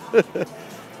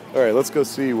 All right. Let's go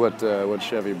see what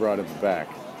Chevy brought in the back.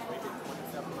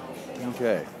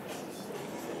 Okay.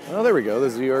 Oh, there we go. The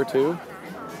ZR2,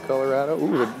 Colorado.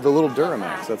 Ooh, the little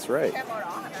Duramax. That's right.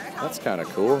 That's kind of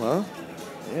cool, huh?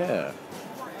 Yeah.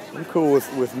 I'm cool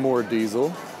with more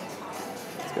diesel.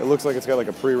 It looks like it's got like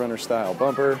a pre-runner style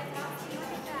bumper.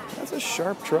 That's a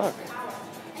sharp truck.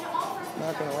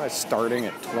 Not gonna lie, starting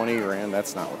at 20 grand,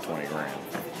 that's not what 20 grand.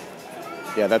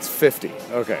 Yeah, that's 50.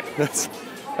 Okay,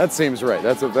 that seems right.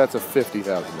 That's a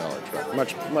 $50,000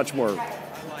 truck. Much more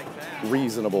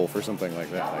reasonable for something like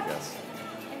that, I guess.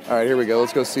 All right, here we go.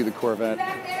 Let's go see the Corvette.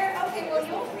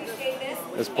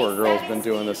 This poor girl's been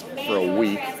doing this for a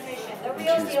week,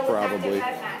 and she's probably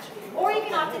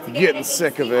getting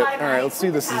sick of it. All right, let's see.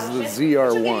 This is the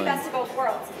ZR1.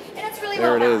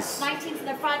 There it is. 19s in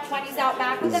the front, 20s out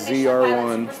back with The the Michelin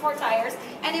Pilot ZR1. Super Sport tires.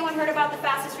 Anyone heard about the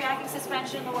fastest reacting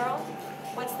suspension in the world?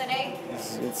 What's the name?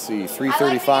 Let's see,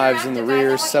 335s in the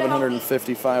rear,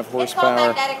 755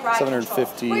 horsepower,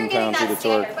 715 pound-feet of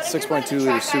torque, 6.2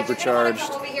 liter supercharged.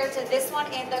 Over here to this one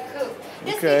in the coupe.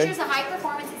 This Okay. features a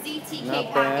high-performance ZTK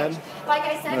Not package. bad. Like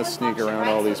I said, I'm gonna with sneak function, around right?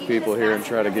 all So these even people this here and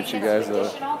massive try to get you movement guys is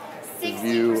a traditional,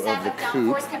 view 60% of the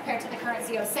downforce coupe. compared to the current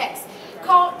Z06.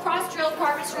 Cross-drilled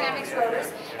carbon ceramics rotors,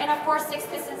 and of course 6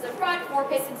 pistons in front, 4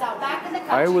 pistons out back, and the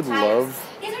I would tires. love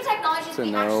These are technologies to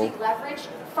we know- actually leverage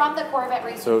from the Corvette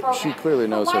racing So program. she clearly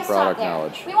knows But her why stop product there?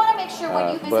 knowledge. We want to make sure when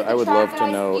you visit But I the would track, love to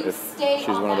guys, know you if stay she's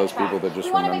on one of that those people track. that just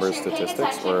We wanna make remembers sure you're paying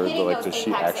statistics, attention, or hitting like those does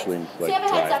she apexes. actually So like you have a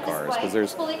drive heads-up cars? display, Because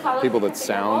there's fully colored people with that the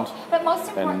sound configurable, but most and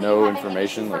importantly, know you have an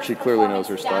information, like she industry-first clearly knows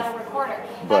her performance stuff, data recorder. Have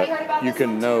you but heard about you this can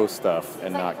one, know too? stuff and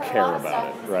It's not like for care a lot of about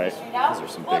stuff, it, right? you know? These are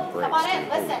some Well, big breaks, come on in,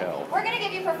 dude. Holy listen. hell. We're going to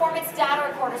give you performance data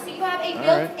recorder. So you have a All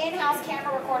built right. in-house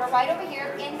camera recorder right over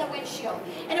here in the windshield.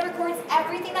 And it records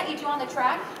everything that you do on the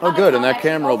track. Oh, on a good, and that telemetry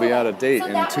camera will be out of overlay. date So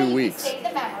in that 2 way you weeks. can save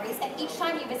the memories, and each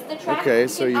time you visit the track, Okay, you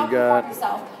so can you've outperform got-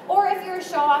 yourself. Or if you're a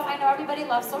show-off, I know everybody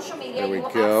loves social media. There we you will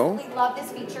go. absolutely love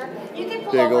this feature. You can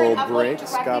pull Big over and old upload brakes,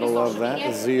 directly gotta to love social that.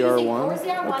 media The using ZR1. your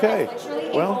ZR1 Okay, that's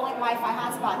literally well. a rolling Wi-Fi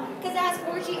hotspot because it has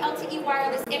 4G LTE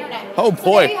wireless internet. Oh So there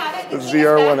boy, you have it. the The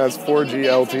ZR1 Kingsback has is 4G giving you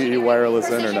advanced LTE engineering, wireless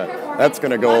precision internet. performance, That's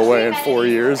going to go luxury away in 4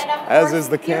 amenities, years, and of as course, is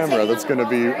the you're camera taking that's on going to the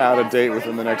be world out of very date fast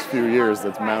within the next few sporting years cars.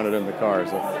 that's mounted in the car.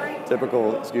 So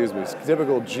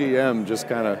typical GM just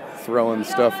kind of throwing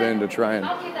stuff in to try and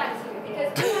I'll give that to you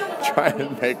because we have a try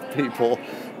and make people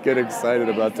get excited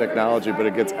about technology, but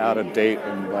it gets out of date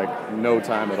in like no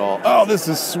time at all. Oh, this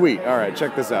is sweet. All right,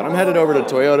 check this out. I'm headed over to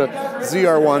Toyota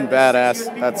ZR1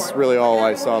 badass. That's really all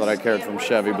I saw that I cared from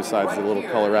Chevy besides the little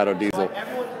Colorado diesel.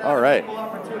 All right.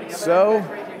 So,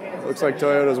 looks like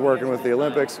Toyota's working with the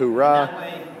Olympics. Hoorah.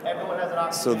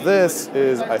 So this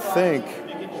is, I think,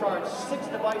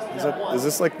 is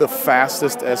this like the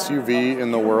fastest SUV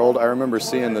in the world? I remember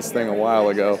seeing this thing a while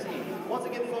ago. Once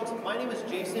again, folks, my name is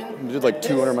Jason. It did like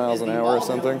 200 miles an hour or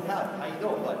something. How you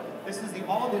doing, bud? This is the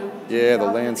all-new. Yeah, the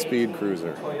Land Speed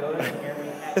Cruiser.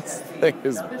 This thing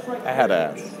is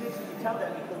badass. Tell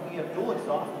that because we have dual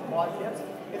exhaust quad tips.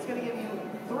 It's going to give you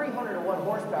 301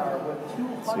 horsepower with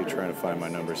 200. So you're trying to find my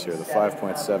numbers here. The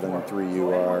 5.73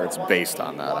 UR, it's based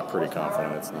on that. I'm pretty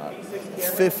confident it's not.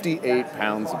 58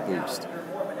 pounds of boost.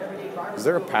 Is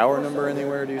there a power number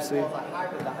anywhere, do you see?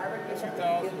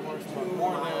 2,000 horsepower,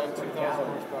 more than 2,000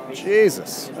 horsepower.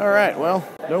 Jesus. All right, well,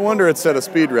 no wonder it set a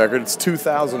speed record. It's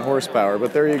 2,000 horsepower,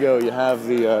 but there you go. You have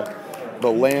the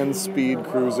Land Speed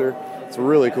Cruiser. It's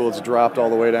really cool. It's dropped all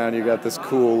the way down. You got this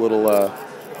cool little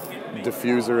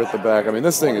diffuser at the back. I mean,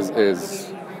 this thing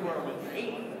is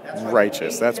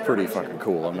righteous. That's pretty fucking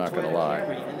cool, I'm not going to lie.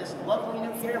 And this lovely new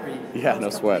Camry. Yeah, no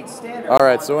sweat. All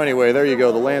right, so anyway, there you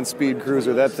go. The Land Speed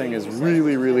Cruiser. That thing is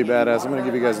really, really badass. I'm going to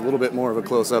give you guys a little bit more of a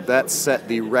close-up. That set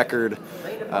the record.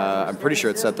 I'm pretty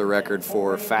sure it set the record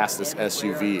for fastest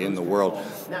SUV in the world.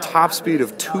 Top speed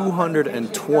of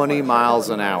 220 miles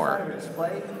an hour.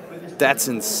 That's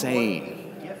insane.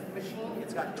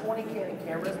 It's got 20 Canon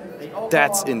cameras. They all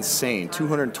That's insane.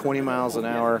 220 miles an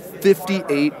hour,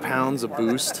 58 pounds of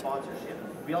boost.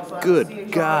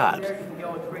 Good God.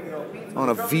 On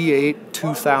a V8,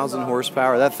 2,000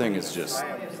 horsepower, that thing is just,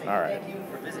 all right.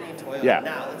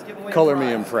 Yeah, color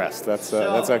me impressed. That's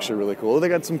actually really cool. They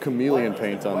got some chameleon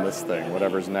paint on this thing,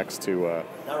 whatever's next to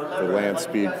the Land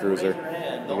Speed Cruiser.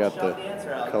 They got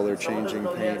the color changing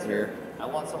paint here. I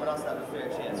want someone else to have a fair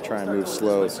chance. I'm trying to move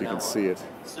slow so you can see it.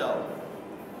 So,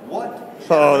 what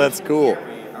Oh, that's cool.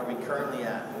 generation are we currently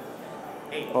at?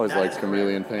 Always That like is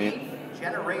chameleon correct. paint.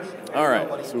 Generation. All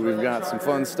right, so we've got some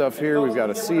fun stuff here. We've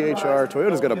got a CHR.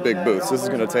 Toyota's got a big booth, so this is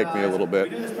going to take me a little bit.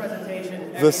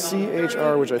 The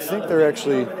CHR, which I think they're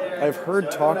actually, I've heard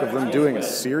talk of them doing a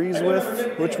series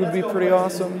with, which would be pretty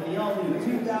awesome.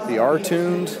 The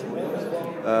R-Tuned,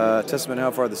 testament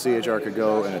how far the CHR could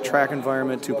go in a track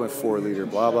environment, 2.4 liter,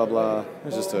 blah, blah, blah.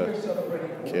 It's just a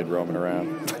kid roaming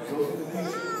around.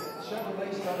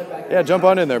 Yeah, jump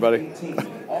on in there, buddy.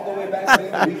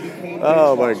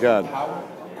 Oh my God.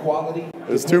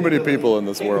 There's too many people in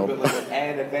this world.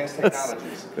 And advanced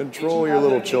technologies. Control your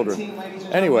little children.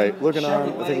 Anyway, looking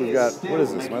on, I think we've got, what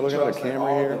is this? Am I looking at a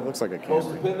Camry here? It looks like a Most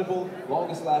Camry. dependable,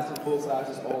 longest lasting full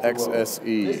sizes on the road.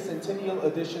 XSE. This Centennial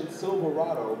Edition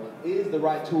Silverado is the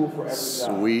right tool for every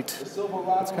job. Sweet. The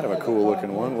Silverado That's kind of a cool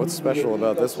looking one. What's special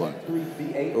about this one?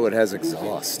 Oh, it has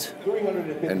exhaust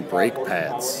and brake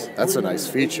pads. That's a nice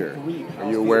feature. Are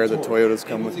you aware that Toyotas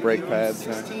come with brake pads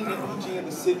now?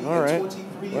 All right.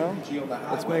 Well,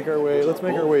 let's make our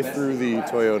way through the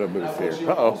Toyota booth here.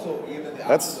 Uh-oh.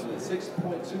 That's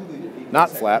not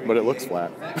flat, but it looks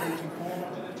flat.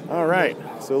 All right.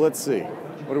 So let's see.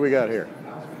 What do we got here?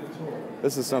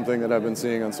 This is something that I've been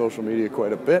seeing on social media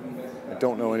quite a bit. I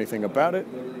don't know anything about it.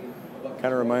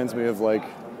 Kind of reminds me of like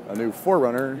a new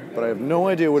 4Runner, but I have no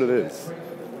idea what it is.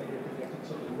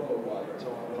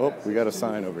 Oh, we got a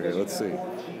sign over here. Let's see.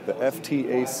 The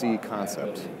FTAC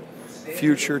concept.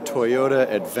 Future Toyota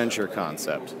Adventure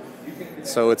Concept.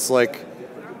 So it's like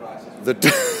the...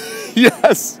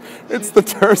 Yes! It's the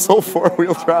Tercel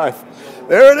 4-wheel drive.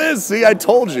 There it is! See, I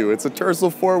told you. It's a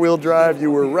Tercel 4-wheel drive.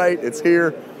 You were right. It's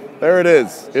here. There it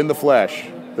is, in the flesh.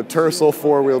 The Tercel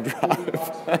 4-wheel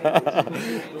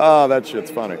drive. Oh, that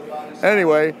shit's funny.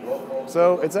 Anyway,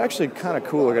 so it's actually kind of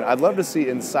cool looking. I'd love to see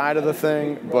inside of the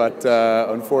thing, but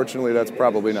unfortunately that's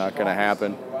probably not going to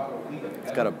happen.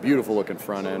 It's got a beautiful looking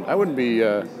front end. I wouldn't be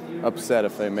upset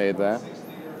if they made that.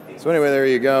 So anyway, there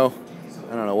you go.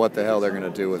 I don't know what the hell they're going to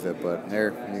do with it, but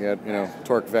there you got, you know,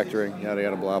 torque vectoring, yada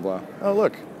yada blah blah. Oh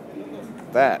look,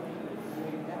 that.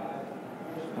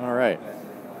 All right.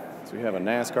 So we have a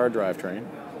NASCAR drivetrain,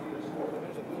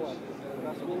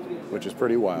 which is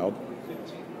pretty wild.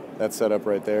 That setup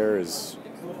right there is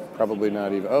probably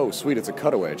not even... Oh, sweet, it's a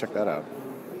cutaway. Check that out.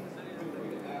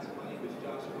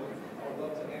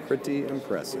 Pretty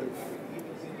impressive.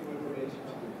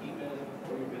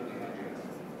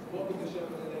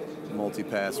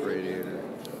 Multi-pass radiator.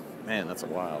 Man, that's a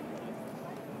wild.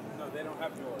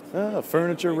 Oh,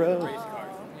 Furniture Row.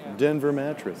 Denver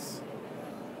mattress.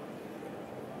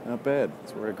 Not bad.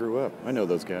 That's where I grew up. I know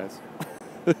those guys.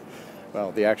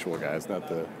 Well, the actual guys, not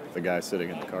the guy sitting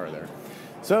in the car there.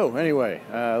 So, anyway,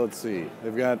 let's see.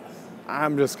 They've got...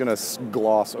 I'm just going to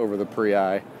gloss over the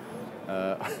Prii.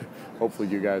 Hopefully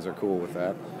you guys are cool with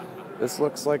that. This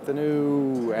looks like the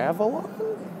new Avalon?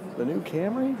 The new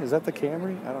Camry? Is that the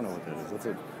Camry? I don't know what that is.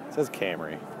 It says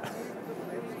Camry.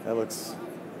 That looks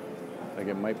like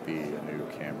it might be a new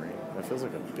Camry. That feels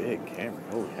like a big Camry.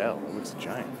 Holy hell, it looks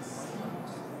giant.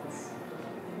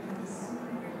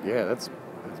 Yeah, that's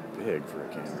big for a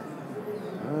Camry.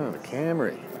 Oh, the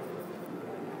Camry.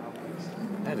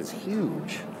 That is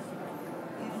huge.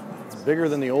 It's bigger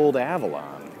than the old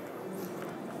Avalon.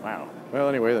 Wow. Well,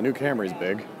 anyway, the new Camry's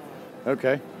big.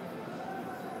 Okay.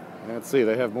 Let's see,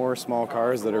 they have more small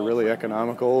cars that are really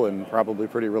economical and probably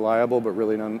pretty reliable, but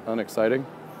really unexciting.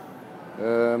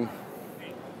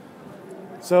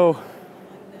 So,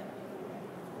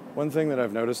 one thing that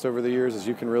I've noticed over the years is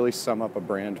you can really sum up a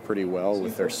brand pretty well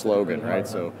with their slogan, right?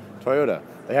 So, Toyota,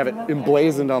 they have it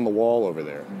emblazoned on the wall over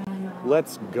there.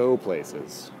 Let's go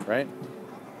places, right?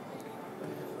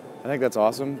 I think that's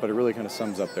awesome, but it really kind of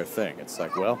sums up their thing. It's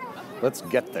like, well, let's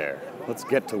get there. Let's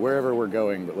get to wherever we're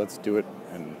going, but let's do it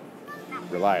and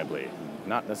reliably,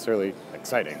 not necessarily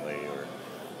excitingly or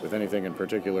with anything in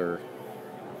particular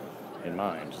in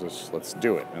mind. Just let's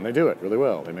do it. And they do it really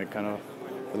well. They make kind of,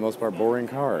 for the most part, boring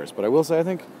cars. But I will say, I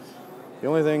think the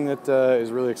only thing that is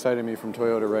really exciting me from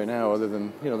Toyota right now, other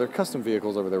than, you know, their custom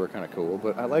vehicles over there were kind of cool,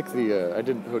 but I like the, I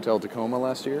did Hotel Tacoma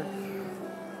last year,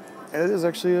 and it is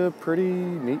actually a pretty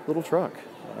neat little truck.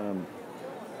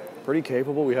 Pretty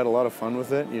capable. We had a lot of fun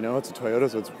with it. You know, it's a Toyota,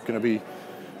 so it's going to be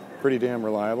pretty damn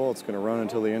reliable. It's going to run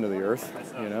until the end of the earth.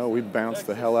 You know, we bounced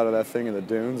the hell out of that thing in the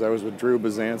dunes. I was with Drew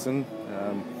Bezanson,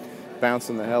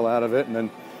 bouncing the hell out of it, and then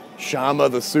Shama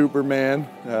the Superman,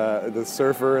 the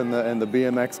surfer and the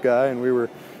BMX guy, and we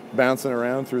were bouncing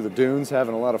around through the dunes,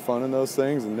 having a lot of fun in those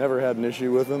things, and never had an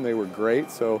issue with them. They were great,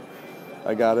 so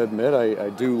I got to admit, I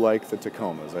do like the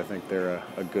Tacomas. I think they're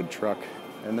a good truck.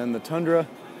 And then the Tundra,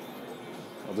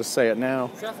 I'll just say it now,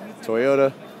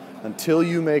 Toyota, until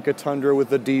you make a Tundra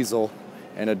with a diesel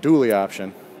and a dually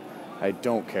option, I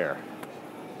don't care.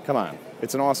 Come on,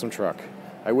 it's an awesome truck.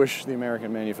 I wish the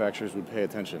American manufacturers would pay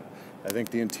attention. I think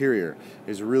the interior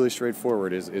is really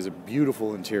straightforward, is a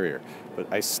beautiful interior,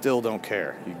 but I still don't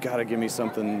care. You gotta give me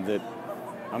something that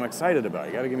I'm excited about.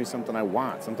 You gotta give me something I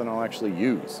want, something I'll actually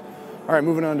use. All right,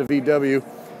 moving on to VW.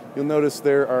 You'll notice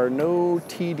there are no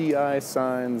TDI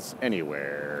signs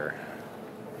anywhere,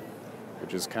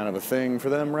 which is kind of a thing for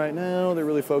them right now. They're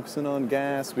really focusing on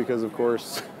gas because, of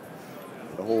course,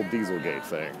 the whole Dieselgate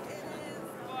thing.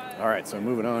 All right, so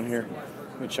moving on here.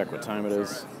 Let me check what time it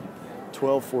is.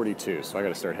 12:42, so I got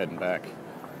to start heading back.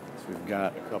 So we've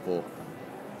got a couple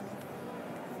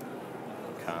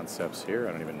concepts here.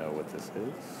 I don't even know what this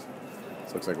is.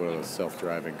 This looks like one of those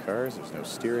self-driving cars. There's no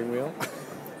steering wheel.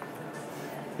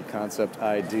 The Concept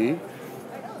ID.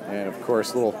 And of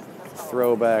course, a little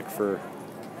throwback for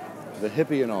the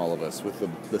hippie in all of us with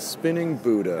the spinning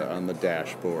Buddha on the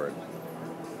dashboard.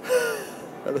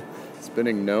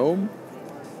 Spinning gnome?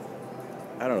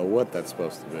 I don't know what that's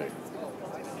supposed to be.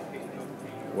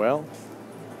 Well,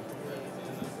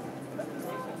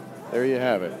 there you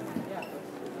have it.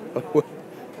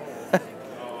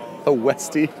 A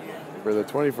Westie for the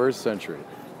 21st century.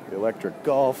 The electric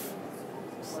Golf.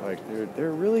 It's like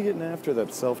they're really getting after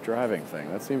that self-driving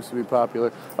thing. That seems to be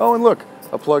popular. Oh, and look,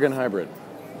 a plug-in hybrid.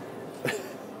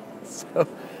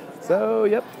 So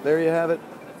yep, there you have it.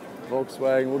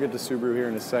 Volkswagen. We'll get to Subaru here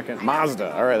in a second.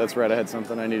 Mazda. All right, that's right. I had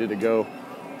something I needed to go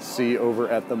see over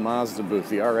at the Mazda booth.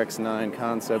 The RX-9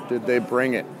 Concept. Did they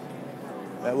bring it?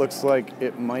 That looks like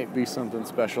it might be something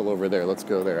special over there. Let's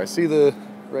go there. I see the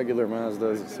regular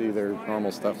Mazdas. I see their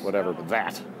normal stuff, whatever, but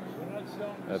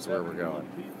that's where we're going.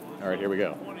 All right, here we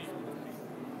go.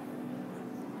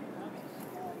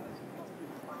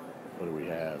 What do we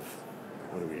have?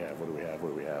 What do we have? What do we have? What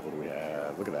do we have? What do we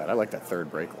have? Look at that. I like that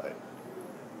third brake light.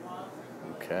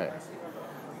 Okay.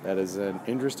 That is an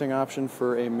interesting option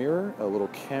for a mirror, a little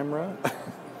camera.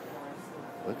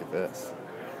 Look at this.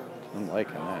 I'm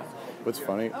liking that. What's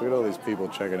funny, look at all these people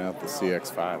checking out the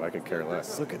CX-5. I could care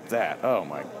less. Look at that. Oh,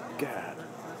 my God.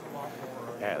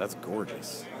 Yeah, that's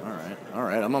gorgeous. All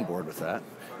right, I'm on board with that.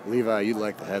 Levi, you'd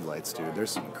like the headlights, dude.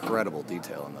 There's some incredible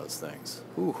detail in those things.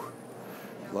 Ooh,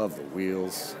 love the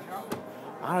wheels.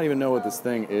 I don't even know what this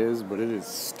thing is, but it is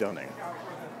stunning.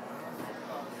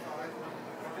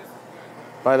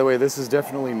 By the way, this is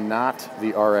definitely not the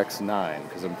RX-9,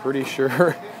 because I'm pretty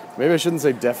sure, maybe I shouldn't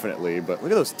say definitely, but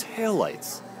look at those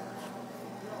taillights.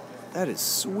 That is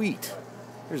sweet.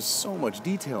 There's so much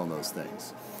detail in those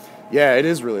things. Yeah, it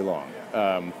is really long.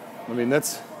 I mean,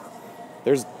 there's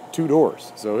 2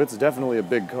 doors, so it's definitely a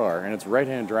big car, and it's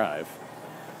right-hand drive.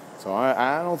 So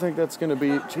I don't think that's going to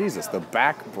be... Jesus, the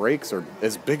back brakes are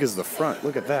as big as the front.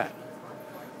 Look at that.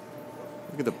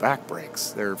 Look at the back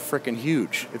brakes. They're freaking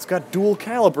huge. It's got dual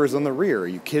calipers on the rear. Are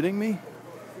you kidding me?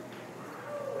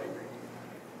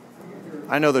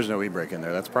 I know there's no e-brake in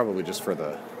there. That's probably just for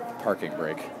the parking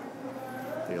brake.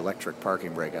 The electric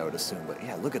parking brake, I would assume. But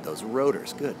yeah, look at those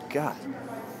rotors. Good God.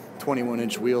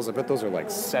 21-inch wheels. I bet those are like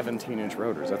 17-inch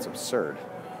rotors. That's absurd.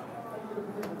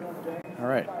 All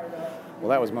right. Well,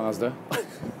 that was Mazda.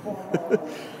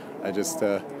 I just,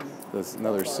 this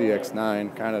another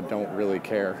CX-9. Kind of don't really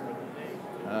care.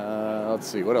 Let's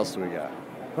see. What else do we got?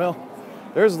 Well,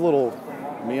 there's a little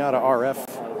Miata RF.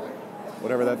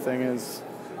 Whatever that thing is.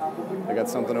 I got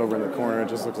something over in the corner. It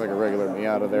just looks like a regular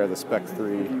Miata there, the Spec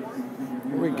 3. Here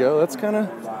we go. That's kind of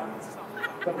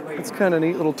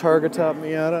neat. Little Targa top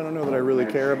Miata. I don't know that I really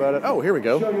care about it. Oh, here we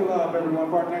go.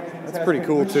 That's pretty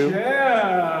cool, too.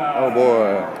 Oh,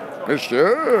 boy.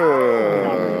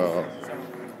 Sure.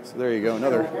 So there you go.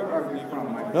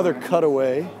 Another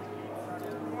cutaway.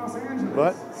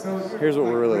 But here's what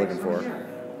we're really looking for.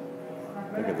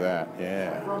 Look at that.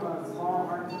 Yeah.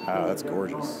 Wow, that's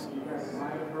gorgeous.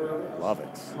 Love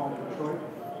it.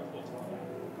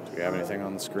 Do we have anything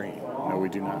on the screen? No, we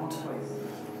do not.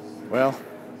 Well,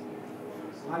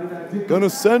 gonna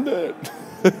send it.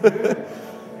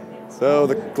 So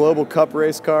the Global Cup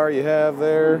race car you have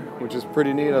there, which is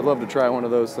pretty neat. I'd love to try one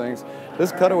of those things.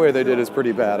 This cutaway they did is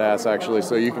pretty badass, actually.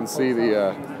 So you can see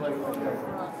the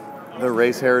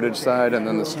race heritage side and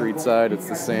then the street side. It's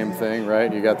the same thing,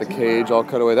 right? You got the cage all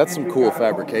cut away. That's some cool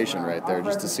fabrication right there,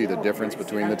 just to see the difference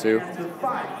between the two.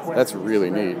 That's really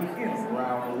neat.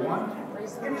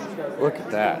 Look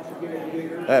at that.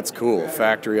 That's cool.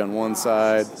 Factory on one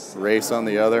side, race on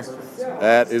the other.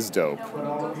 That is dope.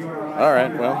 All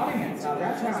right, well,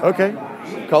 okay.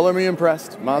 Color me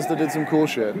impressed. Mazda did some cool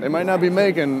shit. They might not be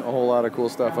making a whole lot of cool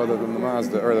stuff other than the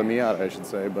Mazda, or the Miata, I should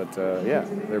say, but yeah,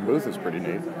 their booth is pretty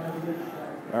neat.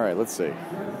 All right, let's see.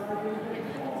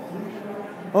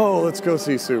 Oh, let's go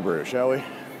see Subaru, shall we?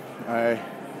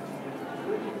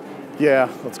 Yeah,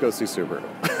 let's go see Subaru.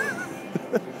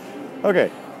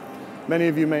 Okay. Many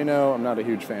of you may know I'm not a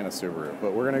huge fan of Subaru,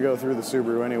 but we're going to go through the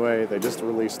Subaru anyway. They just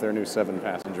released their new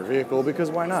 7-passenger vehicle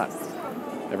because why not?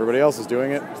 Everybody else is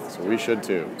doing it, so we should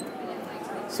too.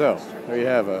 So, there you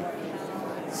have a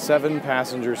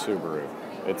 7-passenger Subaru.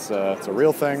 It's a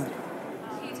real thing,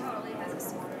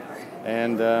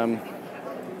 and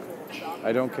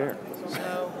I don't care.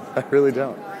 I really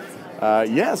don't.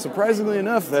 Yeah, surprisingly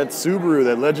enough, that Subaru,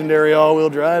 that legendary all-wheel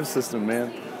drive system,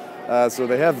 man. So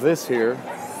they have this here,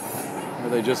 where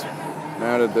they just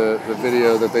mounted the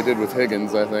video that they did with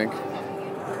Higgins, I think.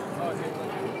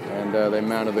 And they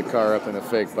mounted the car up in a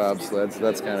fake bobsled, so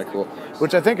that's kind of cool.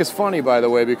 Which I think is funny, by the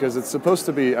way, because it's supposed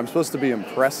to be, I'm supposed to be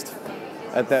impressed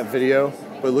at that video,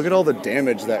 but look at all the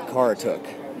damage that car took.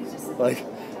 Like,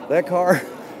 that car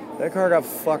got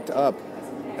fucked up,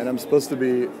 and I'm supposed to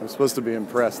be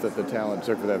impressed at the talent it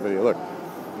took for that video. Look,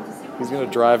 he's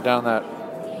gonna drive down that,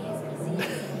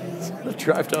 he's gonna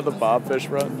drive down the bobfish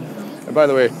run. And by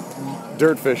the way,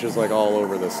 Dirtfish is like all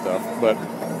over this stuff, but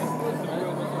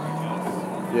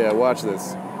yeah, watch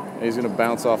this. And he's gonna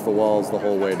bounce off the walls the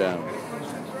whole way down.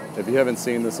 If you haven't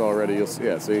seen this already, you'll see.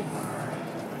 Yeah, see.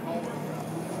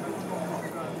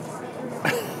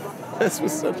 This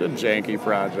was such a janky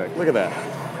project. Look at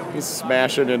that. He's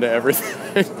smashing into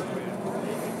everything.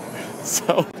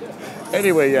 So,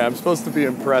 anyway, yeah, I'm supposed to be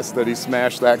impressed that he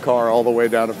smashed that car all the way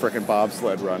down a frickin'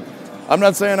 bobsled run. I'm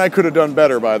not saying I could have done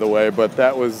better, by the way, but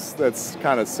that's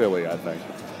kind of silly, I think.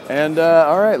 And,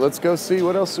 all right, let's go see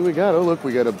what else do we got. Oh, look,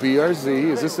 we got a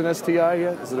BRZ. Is this an STI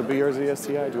yet? Is it a BRZ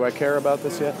STI? Do I care about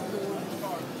this yet?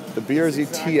 The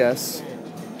BRZ TS,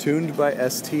 tuned by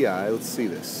STI. Let's see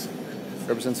this.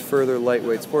 Represents further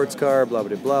lightweight sports car, blah,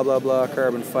 blah, blah, blah, blah,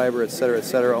 carbon fiber,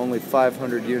 etc., only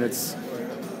 500 units.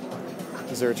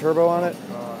 Is there a turbo on it?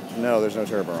 No, there's no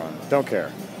turbo on it. Don't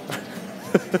care.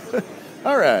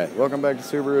 All right, welcome back to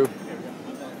Subaru.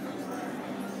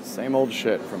 Same old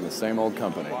shit from the same old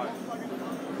company.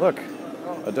 Look,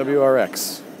 a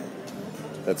WRX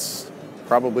that's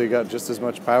probably got just as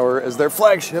much power as their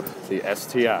flagship, the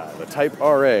STI, the Type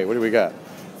RA. What do we got?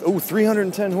 Oh,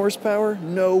 310 horsepower?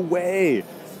 No way.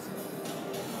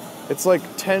 It's like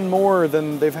 10 more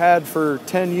than they've had for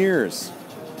 10 years.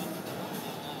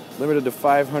 Limited to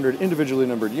 500 individually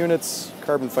numbered units,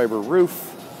 carbon fiber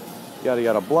roof, yada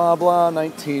yada blah blah,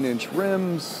 19-inch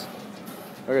rims.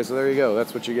 Okay, so there you go.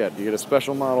 That's what you get. You get a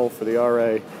special model for the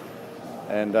RA,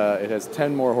 and it has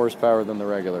 10 more horsepower than the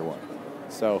regular one.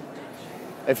 So,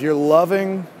 if you're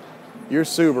loving your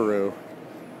Subaru,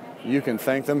 you can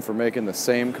thank them for making the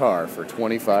same car for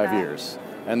 25 years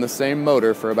and the same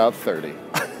motor for about 30.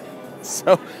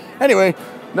 So, anyway,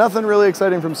 nothing really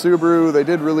exciting from Subaru. They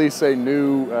did release a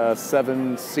new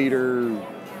 7-seater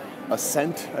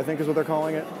Ascent, I think is what they're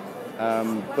calling it.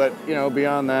 But, you know,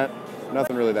 beyond that,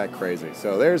 nothing really that crazy.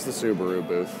 So there's the Subaru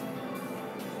booth.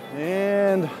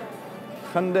 And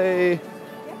Hyundai,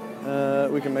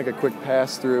 we can make a quick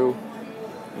pass through.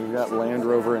 We've got Land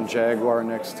Rover and Jaguar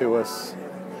next to us.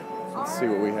 Let's see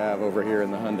what we have over here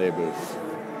in the Hyundai booth.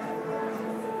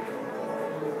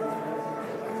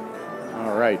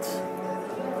 All right.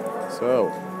 So,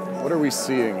 what are we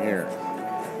seeing here?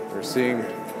 We're seeing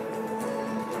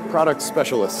product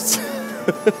specialists.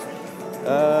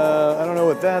 I don't know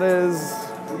what that is.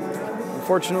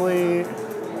 Unfortunately,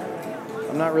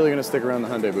 I'm not really going to stick around the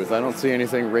Hyundai booth. I don't see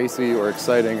anything racy or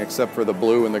exciting except for the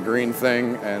blue and the green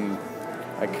thing, and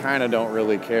I kind of don't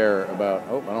really care about...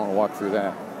 Oh, I don't want to walk through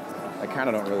that. I kind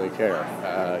of don't really care.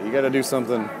 You got to do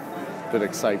something that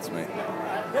excites me.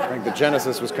 I think the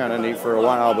Genesis was kind of neat for a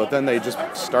while, but then they just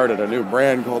started a new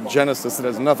brand called Genesis that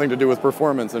has nothing to do with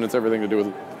performance, and it's everything to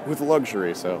do with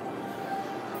luxury. So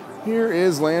here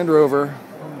is Land Rover.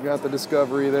 They've got the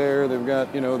Discovery there. They've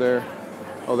got, you know, the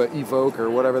Evoque or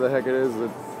whatever the heck it is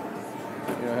that,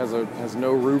 you know, has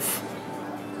no roof.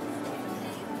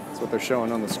 That's what they're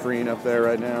showing on the screen up there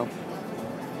right now.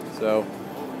 So,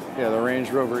 yeah, the Range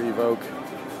Rover Evoque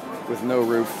with no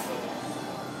roof.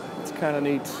 It's kind of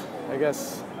neat, I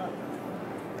guess.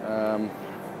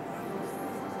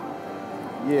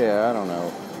 Yeah, I don't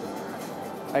know.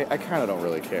 I kind of don't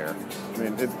really care. I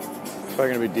mean, it's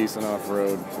probably going to be decent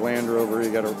off-road. Land Rover,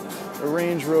 you got a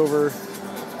Range Rover.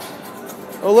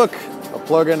 Oh, look, a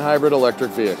plug-in hybrid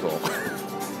electric vehicle.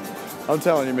 I'm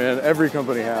telling you, man, every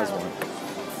company has one.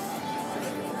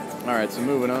 All right, so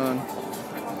moving on.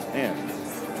 Man,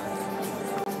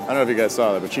 I don't know if you guys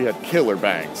saw that, but she had killer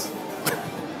bangs.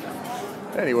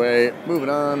 Anyway, moving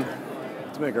on.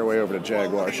 Let's make our way over to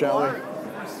Jaguar, shall we?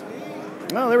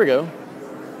 Oh, there we go.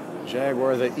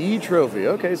 Jaguar, the E-Trophy.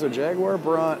 Okay, so Jaguar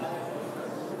brought...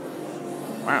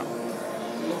 Wow.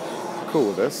 Cool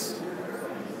with this.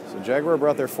 So Jaguar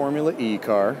brought their Formula E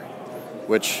car,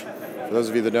 which, for those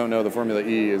of you that don't know, the Formula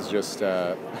E is just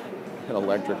an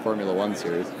electric Formula One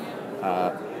series,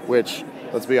 which,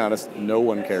 let's be honest, no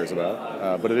one cares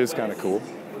about, but it is kind of cool.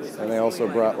 And they also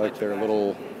brought like their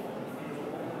little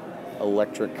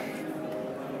electric...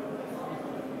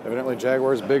 Evidently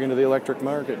Jaguar's big into the electric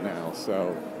market now,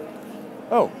 so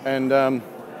Oh, and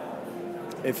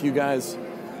if you guys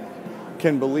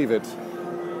can believe it,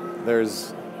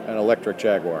 there's an electric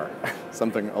Jaguar,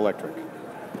 something electric.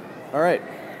 All right,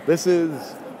 this is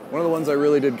one of the ones I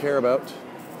really did care about,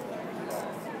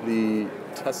 the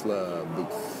Tesla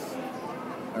booth.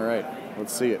 All right,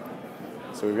 let's see it.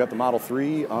 So we've got the Model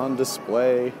 3 on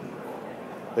display.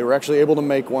 They were actually able to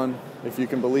make one, if you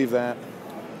can believe that.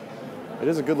 It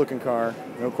is a good looking car,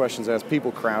 no questions asked.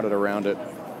 People crowded around it.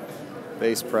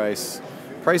 Base price.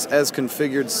 Price as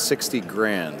configured, 60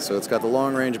 grand. So it's got the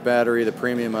long range battery, the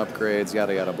premium upgrades,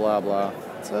 yada yada blah blah.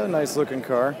 It's a nice looking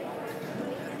car.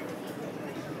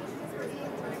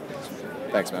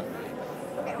 Thanks, man.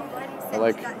 I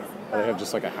like how they have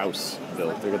just like a house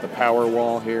built. They got the power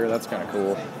wall here, that's kind of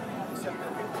cool.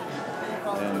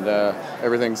 And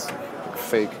everything's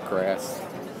fake grass.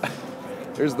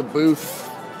 Here's the booth.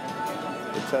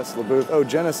 The Tesla booth. Oh,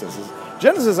 Genesis.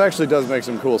 Genesis actually does make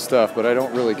some cool stuff, but I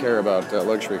don't really care about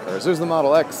luxury cars. There's the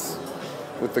Model X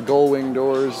with the gull wing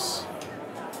doors.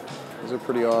 Those are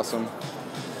pretty awesome.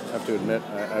 I have to admit,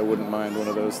 I wouldn't mind one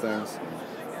of those things.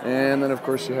 And then, of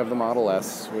course, you have the Model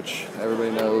S, which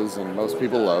everybody knows and most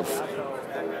people love.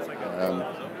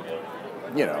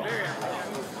 You know,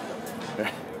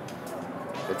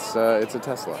 it's a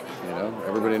Tesla. You know,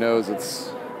 everybody knows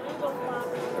it's.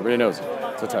 Everybody knows it.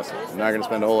 It's a Tesla. I'm not going to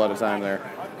spend a whole lot of time there.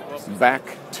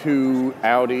 Back to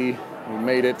Audi. We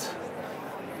made it.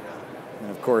 And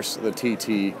of course, the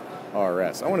TT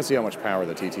RS. I want to see how much power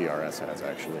the TT RS has,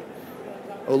 actually.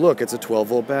 Oh, look, it's a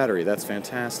 12-volt battery. That's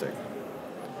fantastic.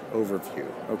 Overview.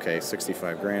 Okay,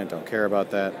 65 grand. Don't care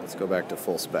about that. Let's go back to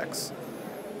full specs.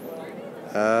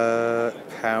 Power.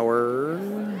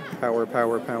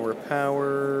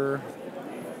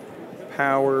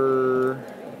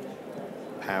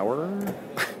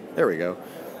 There we go.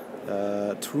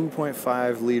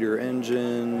 2.5 liter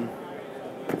engine,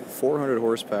 400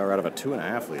 horsepower out of a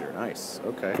 2.5 liter. Nice.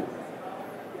 Okay.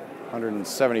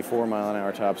 174 mile an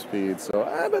hour top speed. So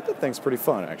I bet that thing's pretty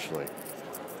fun, actually.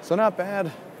 So not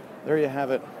bad. There you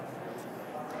have it.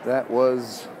 That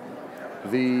was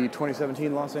the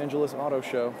 2017 Los Angeles Auto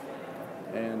Show.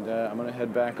 And I'm going to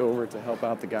head back over to help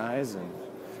out the guys and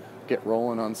get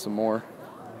rolling on some more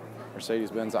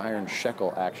Mercedes-Benz Iron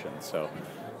Shekel action. So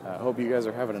I hope you guys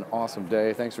are having an awesome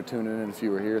day. Thanks for tuning in if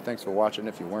you were here. Thanks for watching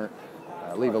if you weren't.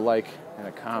 Leave a like and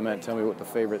a comment. Tell me what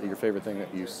your favorite thing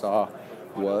that you saw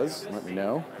was. Let me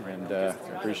know. And I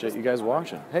appreciate you guys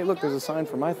watching. Hey, look, there's a sign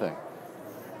for my thing.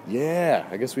 Yeah,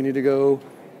 I guess we need to go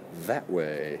that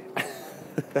way.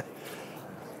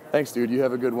 Thanks, dude. You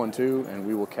have a good one, too, and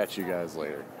we will catch you guys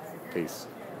later. Peace.